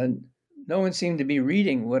no one seemed to be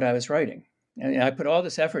reading what I was writing. And I put all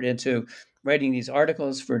this effort into writing these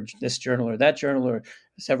articles for this journal or that journal or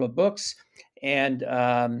several books. And,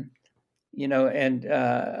 I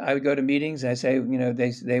would go to meetings and I say,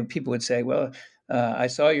 people would say, well, I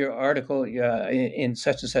saw your article in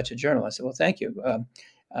such and such a journal. I said, well, thank you.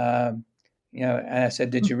 And I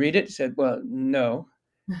said, did you read it? He said, well, no.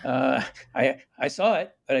 I saw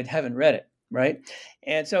it, but I haven't read it. Right.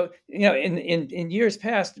 And so, in years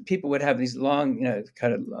past, people would have these long,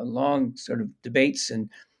 kind of long sort of debates and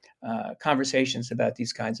conversations about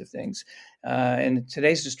these kinds of things. And in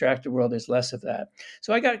today's distracted world, there's less of that.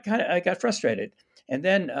 So I got frustrated. And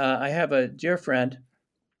then I have a dear friend.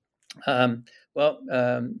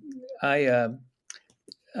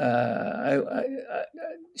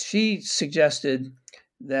 She suggested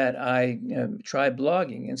that I try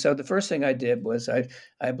blogging. And so the first thing I did was I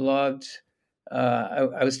blogged.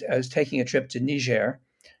 I was taking a trip to Niger,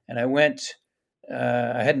 and I went.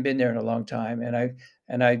 I hadn't been there in a long time, and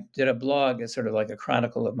I did a blog as sort of like a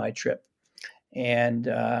chronicle of my trip. And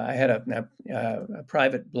I had a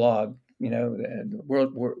private blog,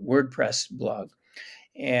 WordPress blog,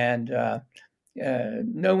 and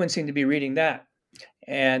no one seemed to be reading that.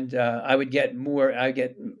 And I would get more. I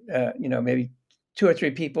get maybe 2 or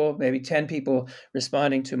 3 people, maybe 10 people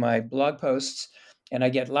responding to my blog posts. And I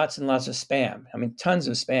get lots and lots of spam. I mean, tons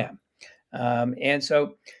of spam. And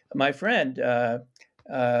so my friend,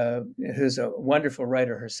 who's a wonderful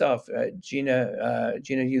writer herself, Gina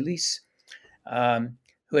Ulisse,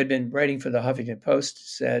 who had been writing for the Huffington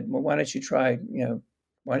Post, said, well, why don't you try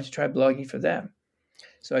blogging for them?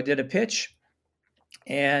 So I did a pitch,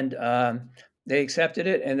 and they accepted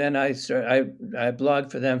it. And then I blogged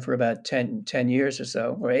for them for about 10 years or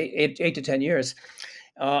so, or 8 to 10 years.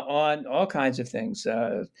 On all kinds of things,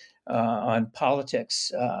 on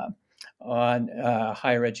politics, on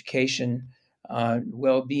higher education, on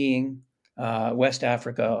well-being, West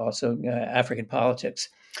Africa, also African politics,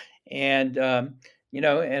 and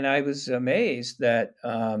and I was amazed that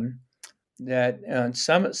that on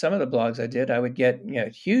some of the blogs I did, I would get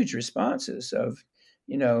huge responses of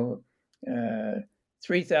 3,000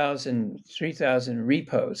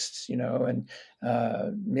 reposts, and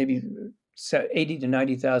maybe 80 to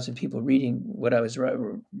 90,000 people reading what I was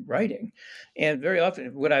writing, and very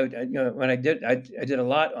often when I did a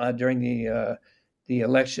lot during the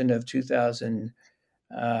election of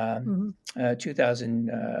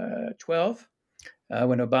 2012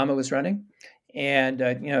 when Obama was running, and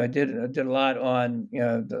I did a lot on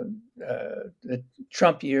the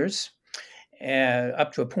Trump years,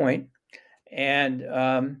 up to a point, and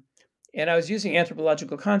I was using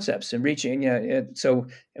anthropological concepts and reaching. So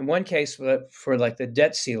in one case for like the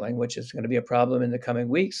debt ceiling, which is going to be a problem in the coming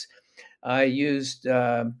weeks, I used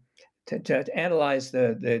to analyze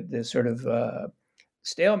the sort of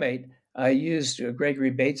stalemate. I used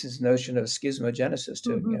Gregory Bates's notion of schismogenesis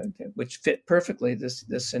which fit perfectly this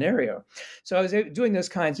scenario. So I was doing those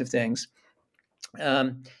kinds of things.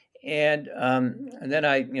 And then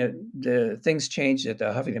the things changed at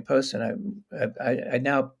the Huffington Post, and I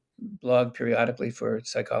now blog periodically for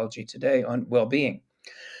Psychology Today on well-being.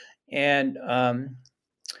 And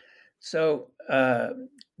so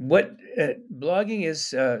what blogging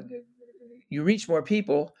is, you reach more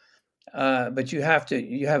people, but you have to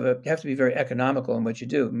be very economical in what you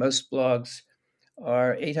do. Most blogs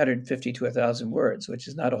are 850 to 1,000 words, which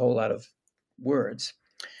is not a whole lot of words.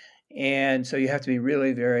 And so you have to be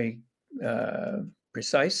really very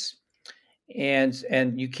precise,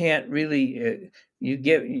 and you can't really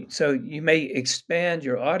so you may expand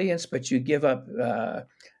your audience, but you give up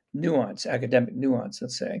nuance, academic nuance,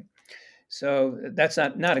 let's say. So that's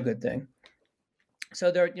not a good thing.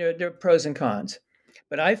 So there are pros and cons,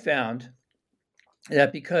 but I found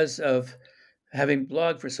that because of having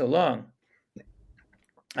blogged for so long,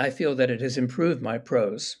 I feel that it has improved my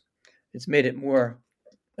prose. It's made it more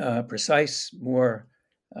precise, more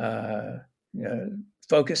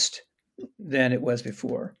focused than it was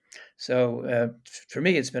before. So for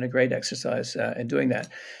me, it's been a great exercise in doing that.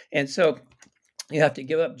 And so you have to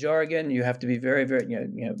give up jargon. You have to be very, very,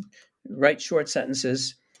 write short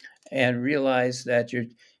sentences, and realize that your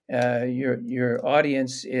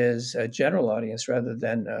audience is a general audience rather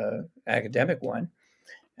than an academic one.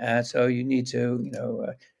 So you need to,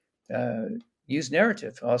 use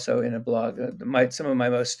narrative also in a blog. Some of my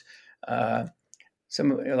most I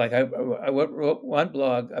wrote one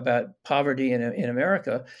blog about poverty in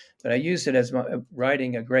America, but I used it as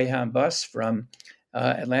riding a Greyhound bus from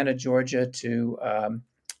Atlanta, Georgia to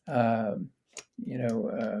where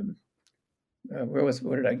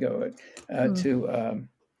did I go? To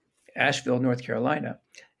Asheville, North Carolina.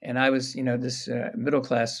 And I was, this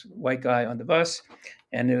middle-class white guy on the bus,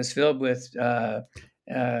 and it was filled with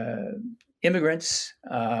immigrants,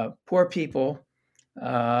 poor people,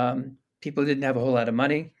 people who didn't have a whole lot of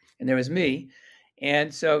money, and there was me.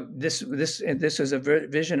 And so this was a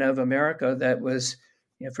vision of America that was,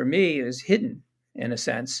 for me, is hidden in a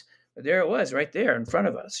sense. But there it was, right there in front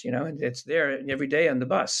of us, and it's there every day on the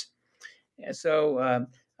bus. And so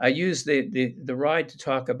I used the ride to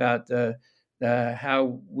talk about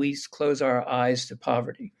how we close our eyes to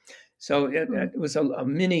poverty. So it was a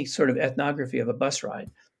mini sort of ethnography of a bus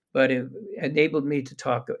ride, but it enabled me to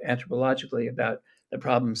talk anthropologically about the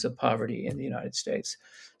problems of poverty in the United States.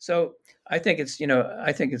 So I think it's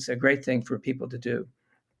a great thing for people to do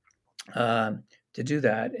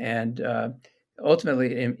that, and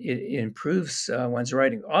ultimately it improves one's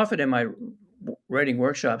writing. Often in my writing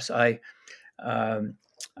workshops, I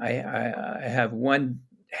have one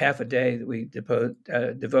half a day that we devote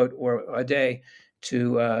or a day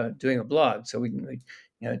to doing a blog. So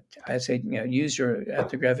I say, use your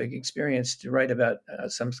ethnographic experience to write about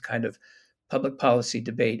some kind of public policy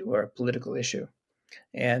debate or political issue.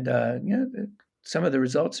 And some of the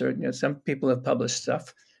results are, some people have published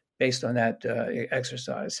stuff based on that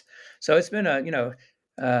exercise. So it's been I'm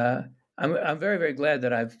very, very glad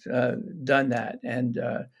that I've done that, and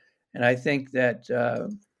I think that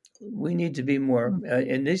we need to be more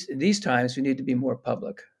in these times. We need to be more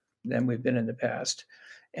public than we've been in the past,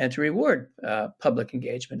 and to reward public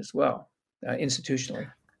engagement as well, institutionally.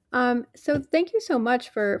 So thank you so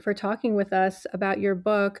much for talking with us about your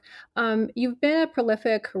book. You've been a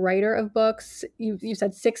prolific writer of books. You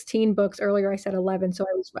said 16 books earlier. I said 11, so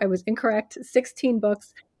I was incorrect. 16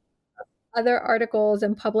 books, other articles,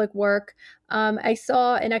 and public work. I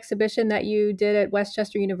saw an exhibition that you did at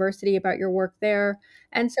Westchester University about your work there.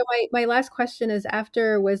 And so my last question is,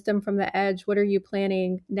 after Wisdom from the Edge, what are you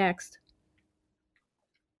planning next?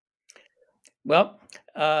 Well,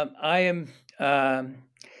 I am.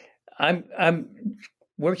 I'm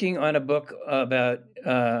working on a book about.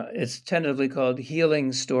 It's tentatively called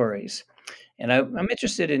Healing Stories, and I'm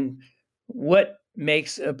interested in what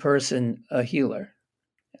makes a person a healer.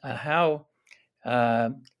 How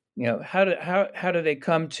how do they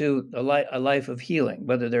come to a life of healing,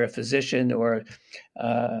 whether they're a physician or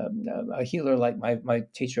a healer like my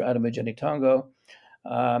teacher Adamajani Tongo.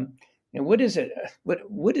 What is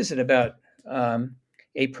it about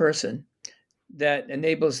a person that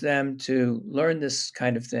enables them to learn this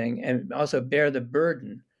kind of thing and also bear the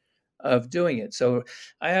burden of doing it? So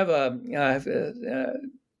I've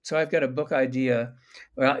got a book idea.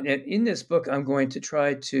 Well, in this book, I'm going to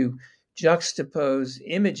try to juxtapose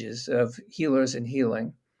images of healers and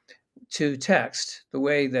healing to text, the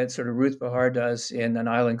way that sort of Ruth Behar does in An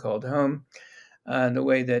Island Called Home, and the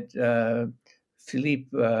way that Philippe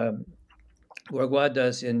Bourgois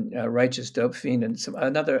does in Righteous Dope Fiend, and some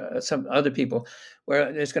other people,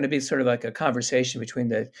 where there's going to be sort of like a conversation between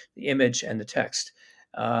the image and the text.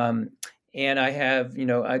 And I have,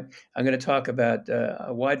 I'm going to talk about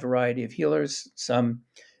a wide variety of healers, some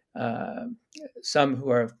who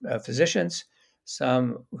are physicians,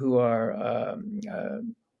 some who are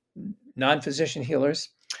non-physician healers,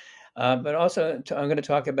 but also I'm going to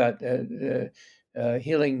talk about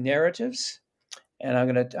healing narratives, and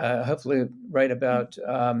I'm going to hopefully write about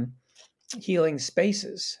healing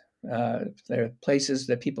spaces. There are places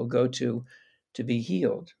that people go to be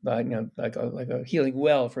healed by, like a healing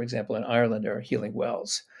well, for example, in Ireland, or healing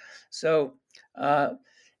wells. So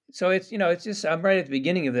it's just, I'm right at the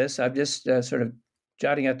beginning of this. I'm just sort of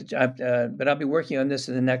jotting out but I'll be working on this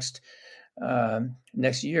in the next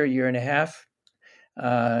year and a half,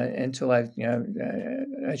 until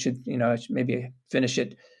I should maybe finish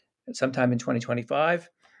it sometime in 2025.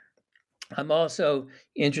 I'm also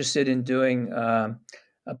interested in doing a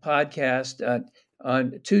podcast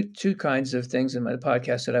on two kinds of things in my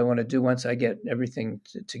podcast that I want to do once I get everything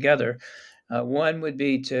together. One would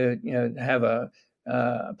be to have a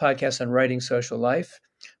podcast on writing social life,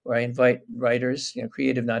 where I invite writers,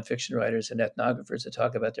 creative nonfiction writers and ethnographers, to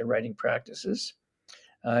talk about their writing practices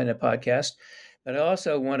in a podcast. But I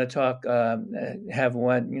also want to have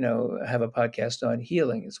a podcast on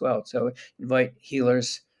healing as well. So invite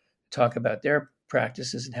healers to talk about their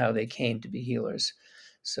practices and how they came to be healers.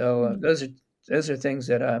 So those are things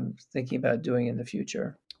that I'm thinking about doing in the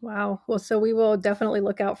future. Wow. Well, so we will definitely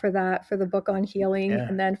look out for that, for the book on healing,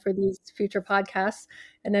 and then for these future podcasts.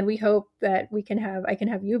 And then we hope that I can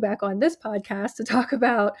have you back on this podcast to talk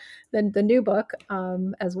about the new book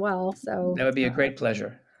as well. So that would be a great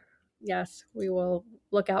pleasure. Yes, we will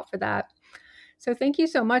look out for that. So thank you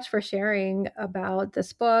so much for sharing about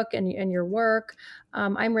this book and your work.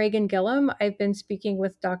 I'm Reagan Gillum. I've been speaking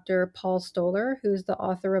with Dr. Paul Stoller, who's the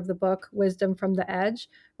author of the book Wisdom from the Edge,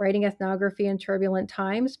 Writing Ethnography in Turbulent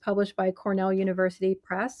Times, published by Cornell University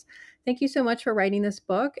Press. Thank you so much for writing this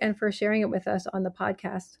book and for sharing it with us on the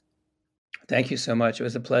podcast. Thank you so much. It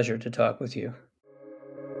was a pleasure to talk with you.